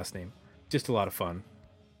spell the last name. Just a lot of fun.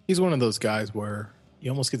 He's one of those guys where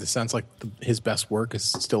you almost get the sense like his best work is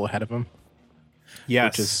still ahead of him.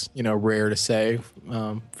 Yes. Which is, rare to say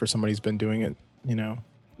for somebody who's been doing it,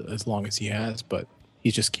 as long as he has. But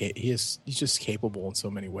he's just capable in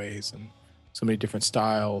so many ways and so many different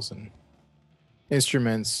styles and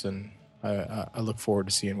instruments. And I look forward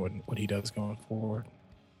to seeing what he does going forward.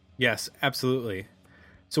 Yes, absolutely.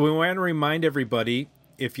 So we want to remind everybody,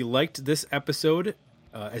 if you liked this episode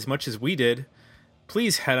as much as we did,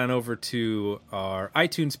 please head on over to our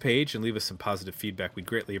iTunes page and leave us some positive feedback. We'd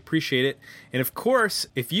greatly appreciate it. And of course,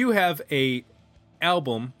 if you have a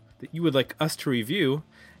album that you would like us to review,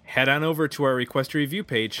 head on over to our request a review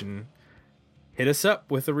page and hit us up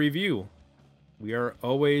with a review. We are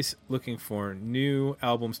always looking for new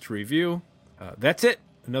albums to review. That's it.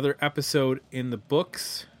 Another episode in the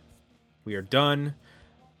books. We are done.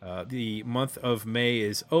 The month of May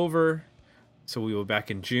is over, so we will be back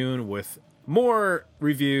in June with more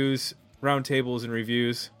reviews, roundtables, and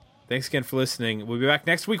reviews. Thanks again for listening. We'll be back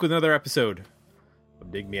next week with another episode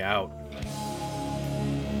of Dig Me Out.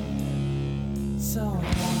 So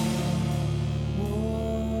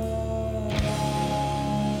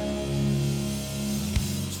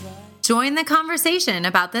Join the conversation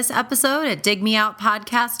about this episode at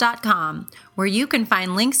digmeoutpodcast.com, where you can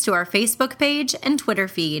find links to our Facebook page and Twitter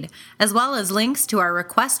feed, as well as links to our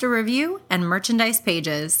request a review and merchandise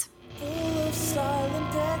pages. oh,